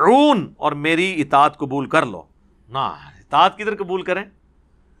 وَأَطِيعُونَ اور میری اطاعت قبول کر لو. نہ اطاعت کدھر قبول کریں؟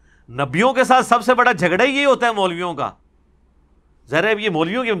 نبیوں کے ساتھ سب سے بڑا جھگڑا ہی یہ ہوتا ہے مولویوں کا. ظاہر ہے یہ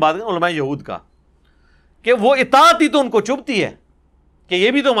مولویوں کی بات ہے، علماء یہود کا، کہ وہ اطاعت ہی تو ان کو چبھتی ہے کہ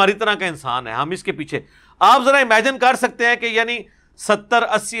یہ بھی تو ہماری طرح کا انسان ہے، ہم اس کے پیچھے. آپ ذرا امیجن کر سکتے ہیں کہ یعنی 70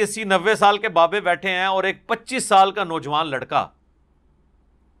 80 80 90 سال کے بابے بیٹھے ہیں اور ایک 25 سال کا نوجوان لڑکا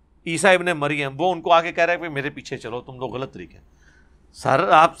عیسیٰ ابن مریم، وہ ان کو آگے کہہ رہا ہے کہ میرے پیچھے چلو، تم لوگ غلط طریقے. سر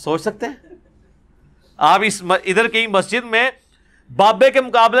آپ سوچ سکتے ہیں؟ آپ اس ادھر کی مسجد میں بابے کے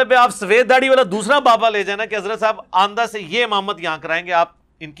مقابلے پہ آپ سفید داڑھی والا دوسرا بابا لے جائیں نا کہ حضرت صاحب آندہ سے یہ امامت یہاں کرائیں گے، آپ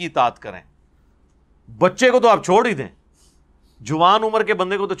ان کی اطاعت کریں. بچے کو تو آپ چھوڑ ہی دیں، جوان عمر کے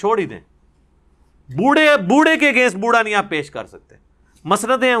بندے کو تو چھوڑ ہی دیں، بوڑھے کے اگینسٹ بوڑھا نہیں آپ پیش کر سکتے.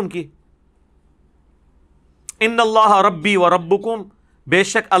 مسندیں ہیں ان کی. ان اللہ ربی و ربکم، بے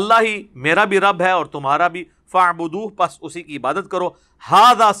شک اللہ ہی میرا بھی رب ہے اور تمہارا بھی، فاعبدوہ پس اسی کی عبادت کرو،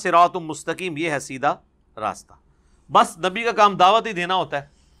 ھذا صراط مستقیم یہ ہے سیدھا راستہ. بس نبی کا کام دعوت ہی دینا ہوتا ہے،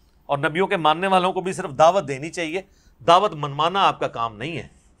 اور نبیوں کے ماننے والوں کو بھی صرف دعوت دینی چاہیے، دعوت منوانا آپ کا کام نہیں ہے.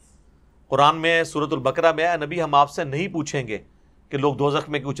 قرآن میں سورۃ البقرہ میں ہے نبی ہم آپ سے نہیں پوچھیں گے کہ لوگ دوزخ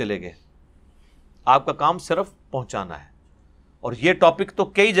میں کیوں چلے گئے، آپ کا کام صرف پہنچانا ہے. اور یہ ٹاپک تو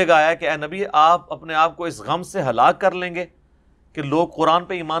کئی جگہ آیا کہ اے نبی آپ اپنے آپ کو اس غم سے ہلاک کر لیں گے کہ لوگ قرآن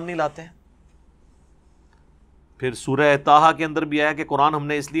پہ ایمان نہیں لاتے ہیں. پھر سورہ طٰہٰ کے اندر بھی آیا کہ قرآن ہم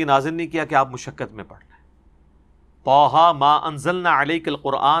نے اس لیے نازل نہیں کیا کہ آپ مشقت میں پڑھ لیں. طٰہٰ ما انزلنا علیک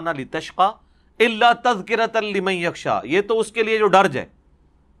القرآن لتشقی الا تذکرۃ لمن یخشی، یہ تو اس کے لیے جو ڈر جائے.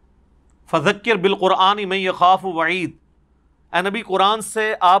 فذکر بالقرآن من یخاف وعید، اے نبی قرآن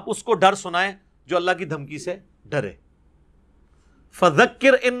سے آپ اس کو ڈر سنائیں جو اللہ کی دھمکی سے ڈرے.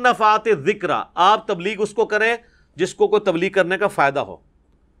 فذکر ان نفعت الذکر، آپ تبلیغ اس کو کریں جس کو کوئی تبلیغ کرنے کا فائدہ ہو.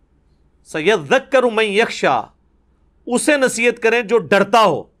 سیذکر من یخشی، اسے نصیحت کریں جو ڈرتا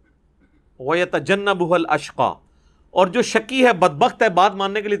ہو. ویتجنبها الاشقی، اور جو شکی ہے بدبخت ہے بات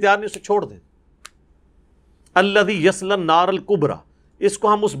ماننے کے لیے تیار نہیں اسے چھوڑ دیں. الذی یصلی النار الکبریٰ، اس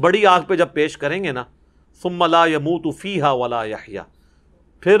کو ہم اس بڑی آگ پہ جب پیش کریں گے نا، ثم لا یموت فیہا ولا یحیا،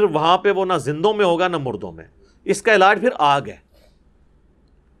 پھر وہاں پہ وہ نہ زندوں میں ہوگا نہ مردوں میں، اس کا علاج پھر آگ ہے.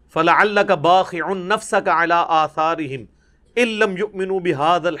 فلعلک باخع نفسک علی آثارہم ان لم یؤمنوا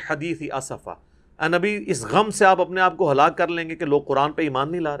بہذا الحدیث اسفا، اے نبی اس غم سے آپ اپنے آپ کو ہلاک کر لیں گے کہ لوگ قرآن پہ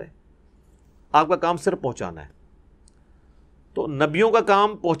ایمان نہیں لا رہے. آپ کا کام صرف پہنچانا ہے. تو نبیوں کا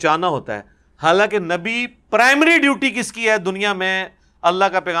کام پہنچانا ہوتا ہے. حالانکہ نبی پرائمری ڈیوٹی کس کی ہے دنیا میں؟ اللہ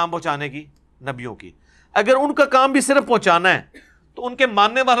کا پیغام پہنچانے کی، نبیوں کی. اگر ان کا کام بھی صرف پہنچانا ہے تو ان کے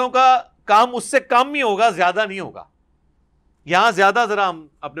ماننے والوں کا کام اس سے کم ہی ہوگا، زیادہ نہیں ہوگا. یہاں زیادہ ذرا ہم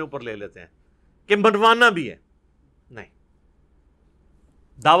اپنے اوپر لے لیتے ہیں کہ منوانا بھی ہے. نہیں،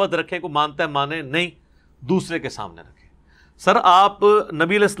 دعوت رکھیں، کو مانتا ہے مانے، نہیں دوسرے کے سامنے رکھیں. سر آپ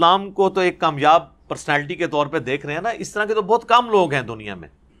نبی علیہ السلام کو تو ایک کامیاب پرسنالٹی کے طور پہ دیکھ رہے ہیں نا، اس طرح کے تو بہت کم لوگ ہیں دنیا میں.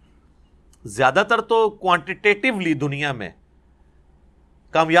 زیادہ تر تو کوانٹیٹیولی دنیا میں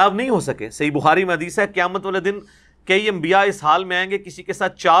کامیاب نہیں ہو سکے. صحیح بخاری میں حدیث ہے قیامت والے دن کئی انبیاء اس حال میں آئیں گے، کسی کے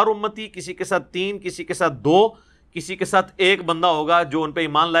ساتھ 4 امتی، کسی کے ساتھ 3، کسی کے ساتھ 2، کسی کے ساتھ 1 بندہ ہوگا جو ان پہ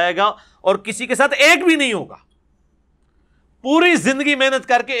ایمان لائے گا، اور کسی کے ساتھ 1 بھی نہیں ہوگا. پوری زندگی محنت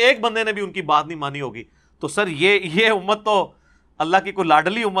کر کے ایک بندے نے بھی ان کی بات نہیں مانی ہوگی. تو سر یہ امت تو اللہ کی کوئی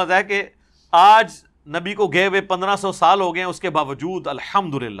لاڈلی امت ہے کہ آج نبی کو گئے ہوئے 1500 سال ہو گئے ہیں، اس کے باوجود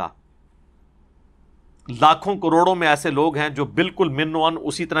الحمدللہ لاکھوں کروڑوں میں ایسے لوگ ہیں جو بالکل من و عن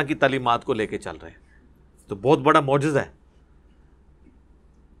اسی طرح کی تعلیمات کو لے کے چل رہے ہیں. تو بہت بڑا معجزہ ہے.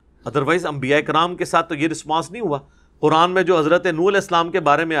 ادروائز انبیاء کرام کے ساتھ تو یہ رسپانس نہیں ہوا. قرآن میں جو حضرت نوح علیہ السلام کے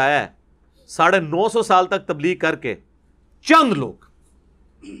بارے میں آیا ہے، 950 سال تک تبلیغ کر کے چند لوگ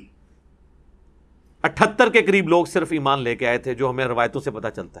 78 کے قریب لوگ صرف ایمان لے کے آئے تھے، جو ہمیں روایتوں سے پتہ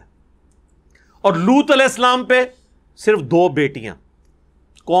چلتا ہے. اور لوط علیہ السلام پہ صرف 2 بیٹیاں،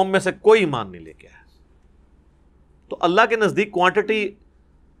 قوم میں سے کوئی ایمان نہیں لے کے آیا. تو اللہ کے نزدیک کوانٹٹی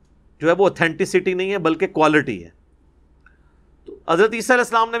جو ہے وہ اوتھینٹسٹی نہیں ہے بلکہ کوالٹی ہے. تو حضرت عیسیٰ علیہ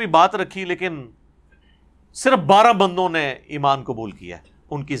السلام نے بھی بات رکھی، لیکن صرف 12 بندوں نے ایمان قبول کیا ہے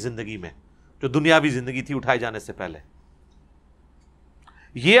ان کی زندگی میں، جو دنیاوی زندگی تھی اٹھائے جانے سے پہلے.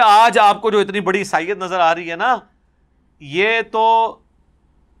 یہ آج آپ کو جو اتنی بڑی عیسائیت نظر آ رہی ہے نا، یہ تو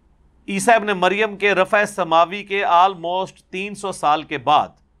عیسیٰ ابن مریم کے رفع سماوی کے آلموسٹ 300 سال کے بعد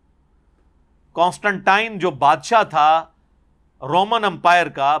کانسٹنٹائن جو بادشاہ تھا رومن امپائر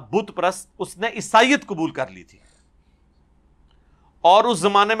کا، بت پرست، اس نے عیسائیت قبول کر لی تھی. اور اس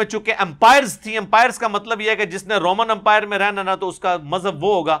زمانے میں چونکہ امپائرز تھی، امپائرز کا مطلب یہ ہے کہ جس نے رومن امپائر میں رہنا نا، تو اس کا مذہب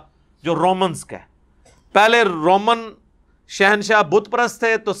وہ ہوگا جو رومنز کا ہے. پہلے رومن شہنشاہ بت پرست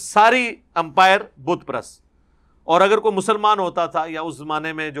تھے، تو ساری امپائر بت پرست. اور اگر کوئی مسلمان ہوتا تھا، یا اس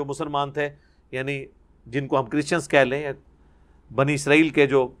زمانے میں جو مسلمان تھے، یعنی جن کو ہم کرسچنز کہہ لیں، یا بنی اسرائیل کے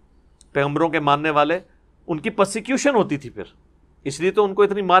جو پیغمبروں کے ماننے والے، ان کی پرسیکیوشن ہوتی تھی پھر، اس لیے تو ان کو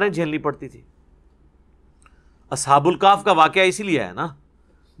اتنی ماریں جھیلنی پڑتی تھی. اصحاب الکاف کا واقعہ اسی لیے ہے نا،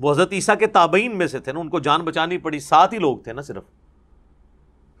 وہ حضرت عیسیٰ کے تابعین میں سے تھے نا، ان کو جان بچانی پڑی. 7 ہی لوگ تھے نا صرف.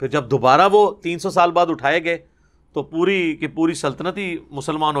 پھر جب دوبارہ وہ 300 سال بعد اٹھائے گئے تو پوری کی پوری سلطنت ہی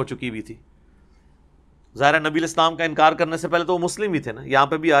مسلمان ہو چکی ہوئی تھی. ظاہر نبی الاسلام کا انکار کرنے سے پہلے تو وہ مسلم ہی تھے نا، یہاں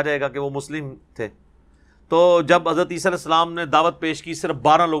پہ بھی آ جائے گا کہ وہ مسلم تھے. تو جب حضرت عیسیٰ علیہ السلام نے دعوت پیش کی، صرف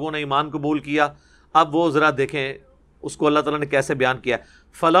 12 لوگوں نے ایمان قبول کیا. اب وہ ذرا دیکھیں اس کو اللہ تعالیٰ نے کیسے بیان کیا.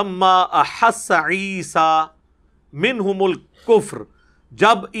 فَلَمَّا أَحَسَّ عِيسَىٰ مِنْهُمُ الْكُفْرِ،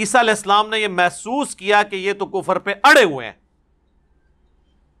 جب عیسیٰ علیہ السلام نے یہ محسوس کیا کہ یہ تو کفر پہ اڑے ہوئے ہیں،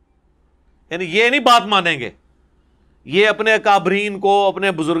 یعنی یہ نہیں بات مانیں گے، یہ اپنے اکابرین کو،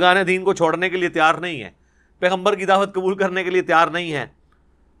 اپنے بزرگان دین کو چھوڑنے کے لیے تیار نہیں ہے، پیغمبر کی دعوت قبول کرنے کے لیے تیار نہیں ہے.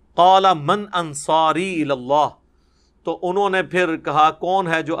 قَالَ مَنْ أَنصَارِي إِلَى اللَّهِ، تو انہوں نے پھر کہا کون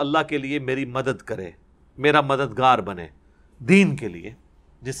ہے جو اللہ کے لیے میری مدد کرے، میرا مددگار بنے دین کے لیے.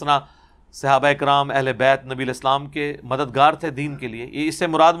 جس طرح صحابہ اکرام اہل بیت نبی الاسلام کے مددگار تھے دین کے لیے. یہ اس سے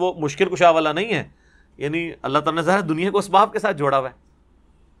مراد وہ مشکل کشا والا نہیں ہے، یعنی اللہ تعالیٰ نے ظاہر دنیا کو اسباب کے ساتھ جوڑا ہوا ہے.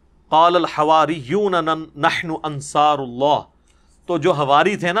 قال الحواریون نحن انصار اللہ، تو جو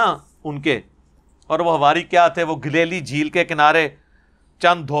حواری تھے نا ان کے، اور وہ حواری کیا تھے، وہ گلیلی جھیل کے کنارے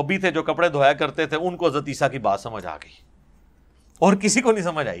چند دھوبی تھے جو کپڑے دھویا کرتے تھے. ان کو حضرت عیسیٰ کی بات سمجھ آ گئی اور کسی کو نہیں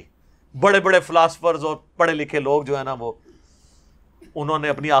سمجھ آئی. بڑے بڑے فلاسفرز اور پڑھے لکھے لوگ جو ہے نا، وہ انہوں نے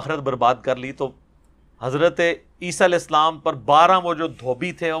اپنی آخرت برباد کر لی. تو حضرت عیسیٰ علیہ السلام پر 12 وہ جو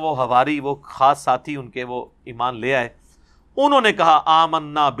دھوبی تھے، وہ حواری، وہ خاص ساتھی ان کے، وہ ایمان لے آئے. انہوں نے کہا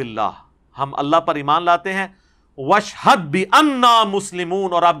آمنا باللہ، ہم اللہ پر ایمان لاتے ہیں، واشہد بأننا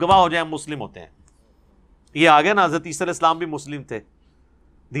مسلمون، اور آپ گواہ ہو جائیں مسلم ہوتے ہیں. یہ آگے نا حضرت عیسیٰ علیہ السلام بھی مسلم تھے،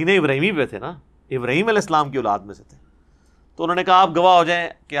 دین ابراہیمی پہ تھے نا، ابراہیم علیہ السلام کی اولاد میں سے تھے. تو انہوں نے کہا آپ گواہ ہو جائیں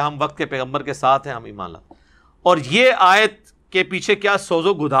کہ ہم وقت کے پیغمبر کے ساتھ ہیں، ہم ایمان لاتے ہیں. اور یہ آیت کے پیچھے کیا سوز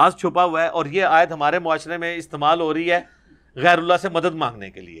و گداز چھپا ہوا ہے. اور یہ آیت ہمارے معاشرے میں استعمال ہو رہی ہے غیر اللہ سے مدد مانگنے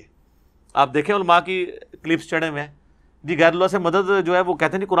کے لیے. آپ دیکھیں علماء کی کلپس چڑھے ہوئے ہیں جی، غیر اللہ سے مدد جو ہے وہ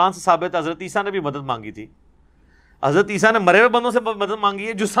کہتے ہیں قرآن سے ثابت ہے. حضرت عیسیٰ نے بھی مدد مانگی تھی، حضرت عیسیٰ نے مرے ہوئے بندوں سے مدد مانگی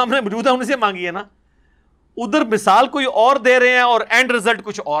ہے، جو سامنے موجود ہے ان سے مانگی ہے نا. ادھر مثال کوئی اور دے رہے ہیں اور اینڈ رزلٹ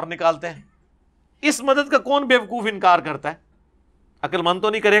کچھ اور نکالتے ہیں. اس مدد کا کون بیوقوف انکار کرتا ہے؟ عقل مند تو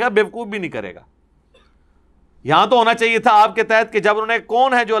نہیں کرے گا، بیوقوف بھی نہیں کرے گا. یہاں تو ہونا چاہیے تھا آپ کے تحت کہ جب انہوں نے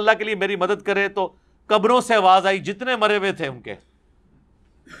کون ہے جو اللہ کے لیے میری مدد کرے، تو قبروں سے آواز آئی، جتنے مرے ہوئے تھے ان کے،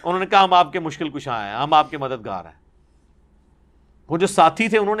 انہوں نے کہا ہم آپ کے مشکل کشا ہیں، ہم آپ کے مددگار ہیں. وہ جو ساتھی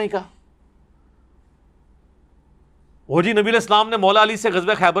تھے انہوں نے کہا وہ جی نبی علیہ السلام نے مولا علی سے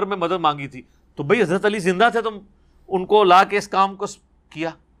غزوہ خیبر میں مدد مانگی تھی، تو بھئی حضرت علی زندہ تھے، تم ان کو لا کے اس کام کو کیا.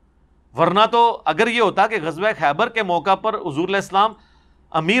 ورنہ تو اگر یہ ہوتا کہ غزوہ خیبر کے موقع پر حضور علیہ السلام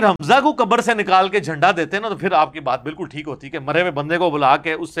امیر حمزہ کو قبر سے نکال کے جھنڈا دیتے نا، تو پھر آپ کی بات بالکل ٹھیک ہوتی کہ مرے ہوئے بندے کو بلا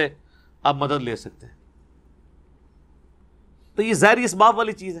کے اس سے آپ مدد لے سکتے ہیں. تو یہ ظاہری اسباب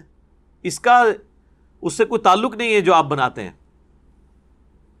والی چیز ہے، اس کا اس سے کوئی تعلق نہیں ہے جو آپ بناتے ہیں.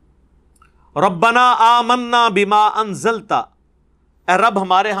 ربنا آمنا بما انزلتا، اے رب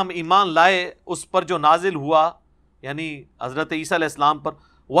ہمارے ہم ایمان لائے اس پر جو نازل ہوا، یعنی حضرت عیسیٰ علیہ السلام پر.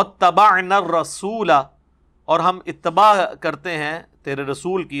 واتبعنا الرسول، اور ہم اتباع کرتے ہیں تیرے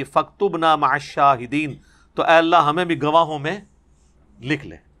رسول کی. فاکتبنا مع الشاہدین، تو اے اللہ ہمیں بھی گواہوں میں لکھ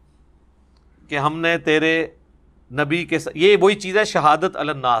لے کہ ہم نے تیرے نبی کے یہ وہی چیز ہے شہادت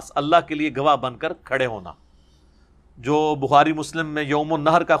علی الناس، اللہ کے لیے گواہ بن کر کھڑے ہونا. جو بخاری مسلم میں یوم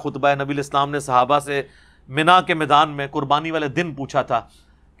النحر کا خطبہ ہے، نبی الاسلام نے صحابہ سے منا کے میدان میں قربانی والے دن پوچھا تھا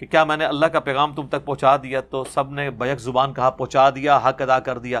کہ کیا میں نے اللہ کا پیغام تم تک پہنچا دیا؟ تو سب نے بیک زبان کہا پہنچا دیا، حق ادا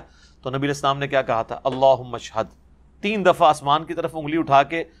کر دیا. تو نبی الاسلام نے کیا کہا تھا؟ اللہم اشہد، 3 دفعہ آسمان کی طرف انگلی اٹھا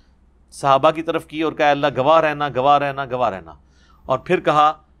کے صحابہ کی طرف کی اور کہا اللہ گواہ رہنا، گواہ رہنا، گواہ رہنا. اور پھر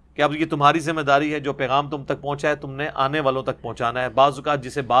کہا کہ اب یہ تمہاری ذمہ داری ہے، جو پیغام تم تک پہنچا ہے تم نے آنے والوں تک پہنچانا ہے. بعض اوقات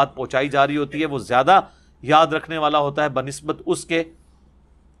جسے بات پہنچائی جا رہی ہوتی ہے وہ زیادہ یاد رکھنے والا ہوتا ہے بنسبت اس کے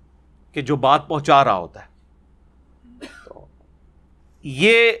کہ جو بات پہنچا رہا ہوتا ہے. تو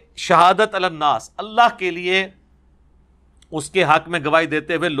یہ شہادت علی الناس، اللہ کے لیے اس کے حق میں گواہی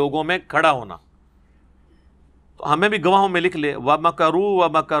دیتے ہوئے لوگوں میں کھڑا ہونا. تو ہمیں بھی گواہوں میں لکھ لے. وَمَكَرُوا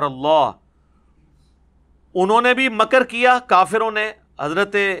وَمَكَرَ اللَّهُ، انہوں نے بھی مکر کیا، کافروں نے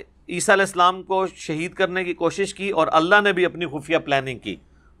حضرت عیسیٰ علیہ السلام کو شہید کرنے کی کوشش کی، اور اللہ نے بھی اپنی خفیہ پلاننگ کی.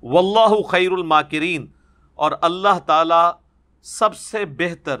 واللہ خیر الماکرین، اور اللہ تعالی سب سے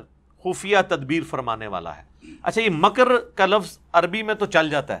بہتر خفیہ تدبیر فرمانے والا ہے. اچھا، یہ مکر کا لفظ عربی میں تو چل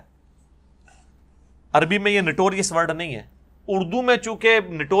جاتا ہے، عربی میں یہ نٹوریس ورڈ نہیں ہے. اردو میں چونکہ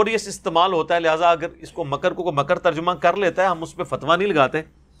نٹوریس استعمال ہوتا ہے، لہٰذا اگر اس کو مکر کو مکر ترجمہ کر لیتا ہے، ہم اس پہ فتویٰ نہیں لگاتے.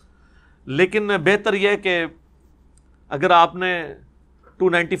 لیکن بہتر یہ ہے کہ اگر آپ نے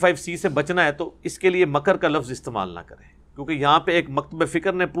 295C سے بچنا ہے تو اس کے لیے مکر کا لفظ استعمال نہ کریں، کیونکہ یہاں پہ ایک مکتب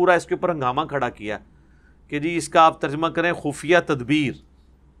فکر نے پورا اس کے اوپر ہنگامہ کھڑا کیا کہ جی اس کا آپ ترجمہ کریں خفیہ تدبیر،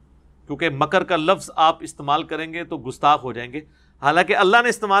 کیونکہ مکر کا لفظ آپ استعمال کریں گے تو گستاخ ہو جائیں گے. حالانکہ اللہ نے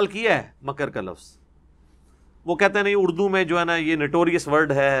استعمال کیا ہے مکر کا لفظ. وہ کہتے ہیں نہیں، اردو میں جو ہے نا یہ نٹوریس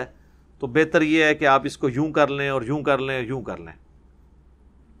ورڈ ہے، تو بہتر یہ ہے کہ آپ اس کو یوں کر لیں اور یوں کر لیں، یوں کر لیں.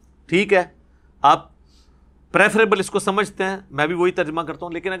 ٹھیک ہے، آپ پریفریبل اس کو سمجھتے ہیں، میں بھی وہی ترجمہ کرتا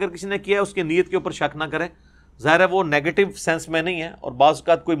ہوں. لیکن اگر کسی نے کیا ہے اس کی نیت کے اوپر شک نہ کریں. ظاہر ہے وہ نیگیٹو سینس میں نہیں ہے، اور بعض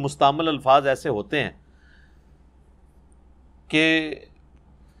اوقات کوئی مستعمل الفاظ ایسے ہوتے ہیں کہ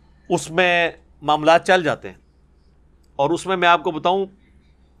اس میں معاملات چل جاتے ہیں. اور اس میں آپ کو بتاؤں،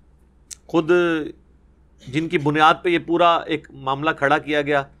 خود جن کی بنیاد پہ یہ پورا ایک معاملہ کھڑا کیا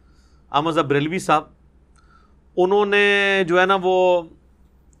گیا، احمد بریلوی صاحب، انہوں نے جو ہے نا وہ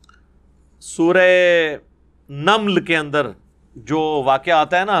سورہ نمل کے اندر جو واقعہ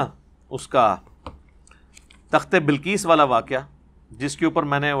آتا ہے نا، اس کا تخت بلقیس والا واقعہ، جس کے اوپر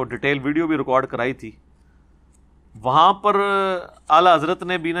میں نے وہ ڈیٹیل ویڈیو بھی ریکارڈ کرائی تھی، وہاں پر اعلیٰ حضرت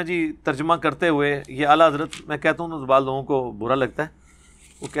نے بھی نا جی ترجمہ کرتے ہوئے، یہ اعلیٰ حضرت میں کہتا ہوں تو بعض لوگوں کو برا لگتا ہے،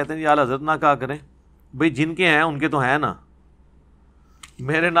 وہ کہتے ہیں جی اعلیٰ حضرت نہ کہا کریں، بھئی جن کے ہیں ان کے تو ہیں نا،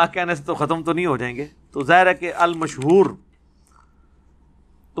 میرے نہ کہنے سے تو ختم تو نہیں ہو جائیں گے. تو ظاہر ہے کہ المشہور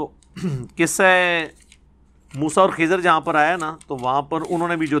تو قصہ موسیٰ اور خضر جہاں پر آیا نا، تو وہاں پر انہوں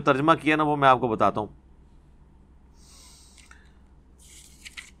نے بھی جو ترجمہ کیا نا وہ میں آپ کو بتاتا ہوں.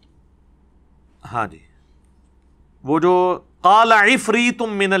 ہاں جی، وہ جو قال عفریت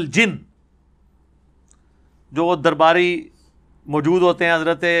من الجن، جو درباری موجود ہوتے ہیں،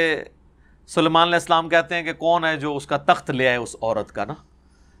 حضرت سلیمان علیہ السلام کہتے ہیں کہ کون ہے جو اس کا تخت لے آئے اس عورت کا نا،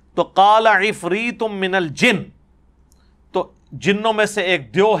 تو قال عفریت من الجن، تو جنوں میں سے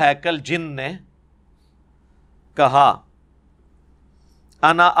ایک دیو ہے کل جن نے کہا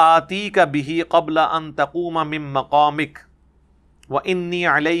انا آتیک بہ قبل ان تقوم من مقامک وانی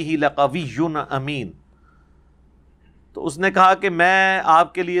علیہ لقوی امین. تو اس نے کہا کہ میں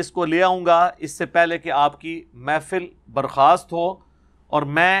آپ کے لیے اس کو لے آؤں گا اس سے پہلے کہ آپ کی محفل برخاست ہو، اور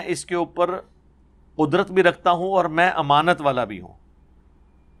میں اس کے اوپر قدرت بھی رکھتا ہوں اور میں امانت والا بھی ہوں.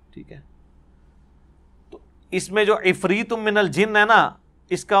 ٹھیک ہے، تو اس میں جو عفریت من الجن ہے نا،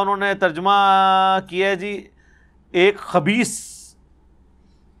 اس کا انہوں نے ترجمہ کیا ہے جی ایک خبیث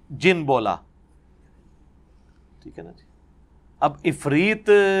جن بولا. ٹھیک ہے نا جی. اب عفریت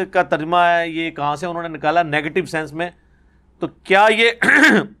کا ترجمہ ہے، یہ کہاں سے انہوں نے نکالا؟ نیگیٹو سینس میں. تو کیا یہ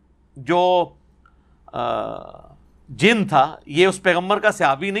جو جن تھا یہ اس پیغمبر کا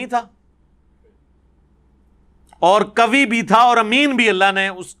صحابی نہیں تھا؟ اور کوی بھی تھا اور امین بھی. اللہ نے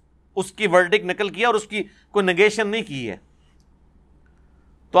اس کی ورڈک نکل کیا اور اس کی کوئی نگیشن نہیں کی ہے.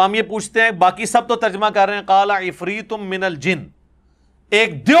 تو ہم یہ پوچھتے ہیں، باقی سب تو ترجمہ کر رہے ہیں قال عفریت من الجن،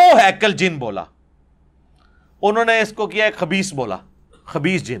 ایک دیو ہے کل جن بولا، انہوں نے اس کو کیا ایک خبیث بولا،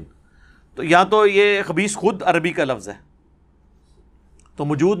 خبیث جن. تو یا تو یہ خبیث خود عربی کا لفظ ہے تو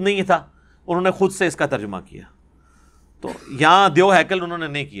موجود نہیں تھا، انہوں نے خود سے اس کا ترجمہ کیا. تو یہاں دیو ہیکل انہوں نے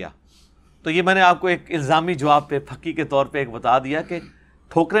نہیں کیا. تو یہ میں نے آپ کو ایک الزامی جواب پہ پھکی کے طور پہ ایک بتا دیا کہ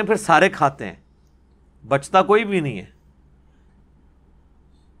ٹھوکریں پھر سارے کھاتے ہیں، بچتا کوئی بھی نہیں ہے.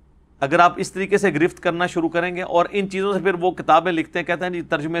 اگر آپ اس طریقے سے گرفت کرنا شروع کریں گے، اور ان چیزوں سے پھر وہ کتابیں لکھتے ہیں، کہتے ہیں جی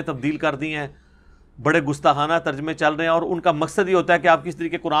ترجمے تبدیل کر دی ہیں، بڑے گستاخانہ ترجمے چل رہے ہیں، اور ان کا مقصد یہ ہوتا ہے کہ آپ کس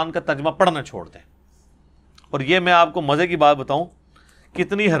طریقے قرآن کا ترجمہ پڑھنا چھوڑ دیں. اور یہ میں آپ کو مزے کی بات بتاؤں،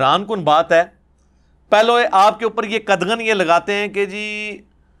 کتنی حیران کن بات ہے. پہلے آپ کے اوپر یہ قدغن یہ لگاتے ہیں کہ جی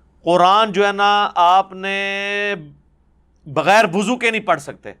قرآن جو ہے نا آپ نے بغیر وضو کے نہیں پڑھ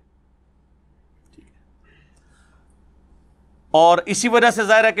سکتے، اور اسی وجہ سے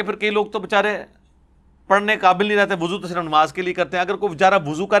ظاہر ہے کہ پھر کئی لوگ تو بیچارے پڑھنے قابل نہیں رہتے، وضو تو صرف نماز کے لیے کرتے ہیں. اگر کوئی بیچارہ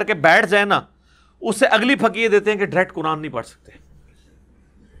وضو کر کے بیٹھ جائے نا، اس سے اگلی پھکی یہ دیتے ہیں کہ ڈائریکٹ قرآن نہیں پڑھ سکتے.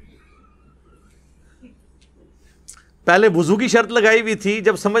 پہلے وضو کی شرط لگائی ہوئی تھی،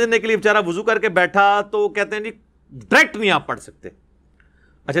 جب سمجھنے کے لیے بیچارہ وضو کر کے بیٹھا تو کہتے ہیں جی ڈائریکٹ نہیں آپ پڑھ سکتے.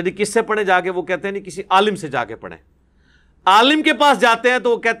 اچھا جی کس سے پڑھیں جا کے؟ وہ کہتے ہیں جی کسی عالم سے جا کے پڑھیں. عالم کے پاس جاتے ہیں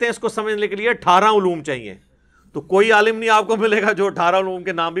تو وہ کہتے ہیں اس کو سمجھنے کے لیے 18 علوم چاہیے. تو کوئی عالم نہیں آپ کو ملے گا جو 18 علوم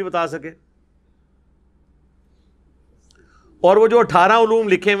کے نام بھی بتا سکے. اور وہ جو 18 علوم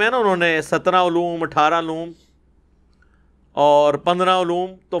لکھے ہوئے ہیں نا انہوں نے، 17 علوم، 18 علوم اور 15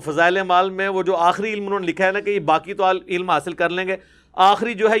 علوم، تو فضائل اعمال میں وہ جو آخری علم انہوں نے لکھا ہے نا کہ یہ باقی تو علم حاصل کر لیں گے،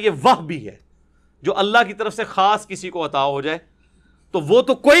 آخری جو ہے یہ وحی بھی ہے جو اللہ کی طرف سے خاص کسی کو عطا ہو جائے، تو وہ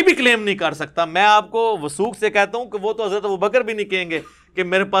تو کوئی بھی کلیم نہیں کر سکتا. میں آپ کو وثوق سے کہتا ہوں کہ وہ تو حضرت ابوبکر بھی نہیں کہیں گے کہ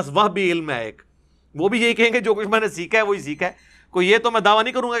میرے پاس وحی علم ہے ایک، وہ بھی یہی کہیں گے جو کچھ میں نے سیکھا ہے وہی سیکھا ہے. کوئی یہ تو میں دعویٰ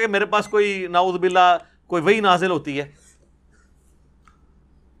نہیں کروں گا کہ میرے پاس کوئی نعوذ باللہ کوئی وحی نازل ہوتی ہے.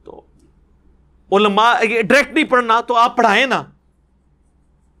 تو علماء ڈائریکٹ نہیں پڑھنا تو آپ پڑھائیں نا،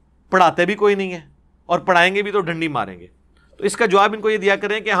 پڑھاتے بھی کوئی نہیں ہے اور پڑھائیں گے بھی تو ڈنڈی ماریں گے. تو اس کا جواب ان کو یہ دیا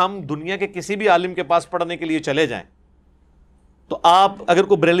کریں کہ ہم دنیا کے کسی بھی عالم کے پاس پڑھنے کے لیے چلے جائیں تو آپ اگر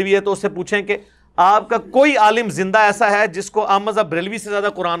کوئی بریلوی ہے تو اس سے پوچھیں کہ آپ کا کوئی عالم زندہ ایسا ہے جس کو احمد صاحب بریلوی سے زیادہ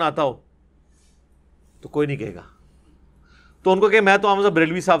قرآن آتا ہو؟ تو کوئی نہیں کہے گا. تو ان کو کہ میں تو احمد صاحب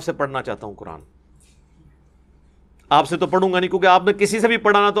بریلوی صاحب سے پڑھنا چاہتا ہوں قرآن، آپ سے تو پڑھوں گا نہیں، کیونکہ آپ نے کسی سے بھی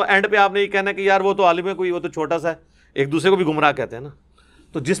پڑھانا تو اینڈ پہ آپ نے یہ کہنا کہ یار وہ تو عالم ہے کوئی، وہ تو چھوٹا سا ہے، ایک دوسرے کو بھی گمراہ کہتے ہیں نا.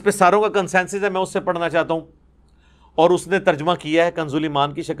 تو جس پہ ساروں کا کنسنسس ہے میں اس سے پڑھنا چاہتا ہوں اور اس نے ترجمہ کیا ہے کنز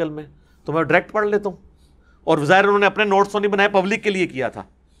الایمان کی شکل میں، تو میں ڈائریکٹ پڑھ لیتا ہوں. اور ظاہر انہوں نے اپنے نوٹس تو نہیں بنائے، پبلک کے لیے کیا تھا،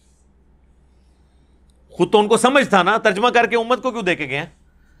 خود تو ان کو سمجھ تھا نا، ترجمہ کر کے امت کو کیوں دے کے گئے ہیں.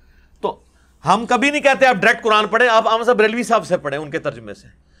 تو ہم کبھی نہیں کہتے آپ ڈائریکٹ قرآن پڑھیں، آپ احمد صاحب بریلوی صاحب سے پڑھیں ان کے ترجمے سے.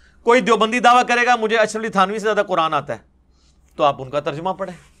 کوئی دیوبندی دعویٰ کرے گا مجھے اشرف علی تھانوی سے زیادہ قرآن آتا ہے، تو آپ ان کا ترجمہ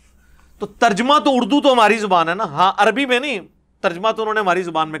پڑھیں. تو ترجمہ تو اردو تو ہماری زبان ہے نا، ہاں عربی میں نہیں، ترجمہ تو انہوں نے ہماری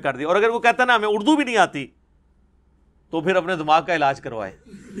زبان میں کر دیا. اور اگر وہ کہتا ہے نا ہمیں اردو بھی نہیں آتی تو پھر اپنے دماغ کا علاج کروائے.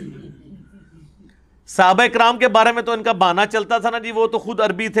 صحابہ کرام کے بارے میں تو ان کا بہانہ چلتا تھا نا جی وہ تو خود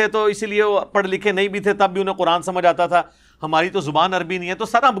عربی تھے تو اسی لیے وہ پڑھ لکھے نہیں بھی تھے تب بھی انہیں قرآن سمجھ آتا تھا، ہماری تو زبان عربی نہیں ہے. تو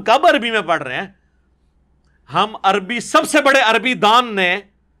سر ہم کب عربی میں پڑھ رہے ہیں؟ ہم عربی، سب سے بڑے عربی دان نے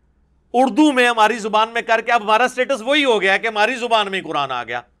اردو میں ہماری زبان میں کر کے اب ہمارا سٹیٹس وہی ہو گیا کہ ہماری زبان میں ہی قرآن آ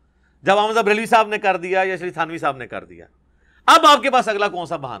گیا. جب احمد صاحب بریلوی صاحب نے کر دیا یا شریف تھانوی صاحب نے کر دیا، اب آپ کے پاس اگلا کون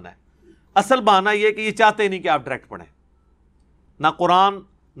سا بہانہ ہے؟ اصل بہانہ یہ کہ یہ چاہتے نہیں کہ آپ ڈائریکٹ پڑھیں، نہ قرآن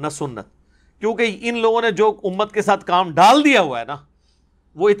نہ سنت، کیونکہ ان لوگوں نے جو امت کے ساتھ کام ڈال دیا ہوا ہے نا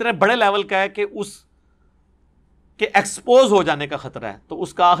وہ اتنے بڑے لیول کا ہے کہ اس کے ایکسپوز ہو جانے کا خطرہ ہے. تو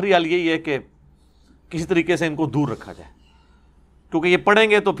اس کا آخری حل یہی ہے کہ کسی طریقے سے ان کو دور رکھا جائے، کیونکہ یہ پڑھیں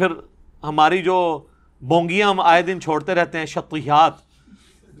گے تو پھر ہماری جو بونگیاں ہم آئے دن چھوڑتے رہتے ہیں، شطیحات،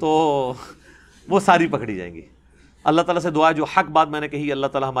 تو وہ ساری پکڑی جائیں گی. اللہ تعالیٰ سے دعا ہے جو حق بات میں نے کہی اللہ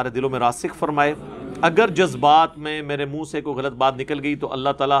تعالیٰ ہمارے دلوں میں راسخ فرمائے. اگر جذبات میں میرے منہ سے کوئی غلط بات نکل گئی تو اللہ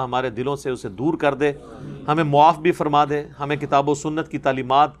تعالیٰ ہمارے دلوں سے اسے دور کر دے، ہمیں معاف بھی فرما دے، ہمیں کتاب و سنت کی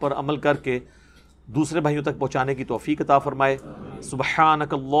تعلیمات پر عمل کر کے دوسرے بھائیوں تک پہنچانے کی توفیق عطا فرمائے.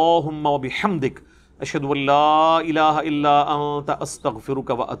 سبحانک اللہم و بحمدک، اشہد ان لا الہ الا انت،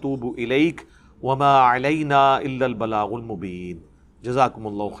 استغفرک و اتوب الیک، وما علینا الا البلاغ المبین. جزاکم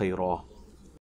اللہ خیرا.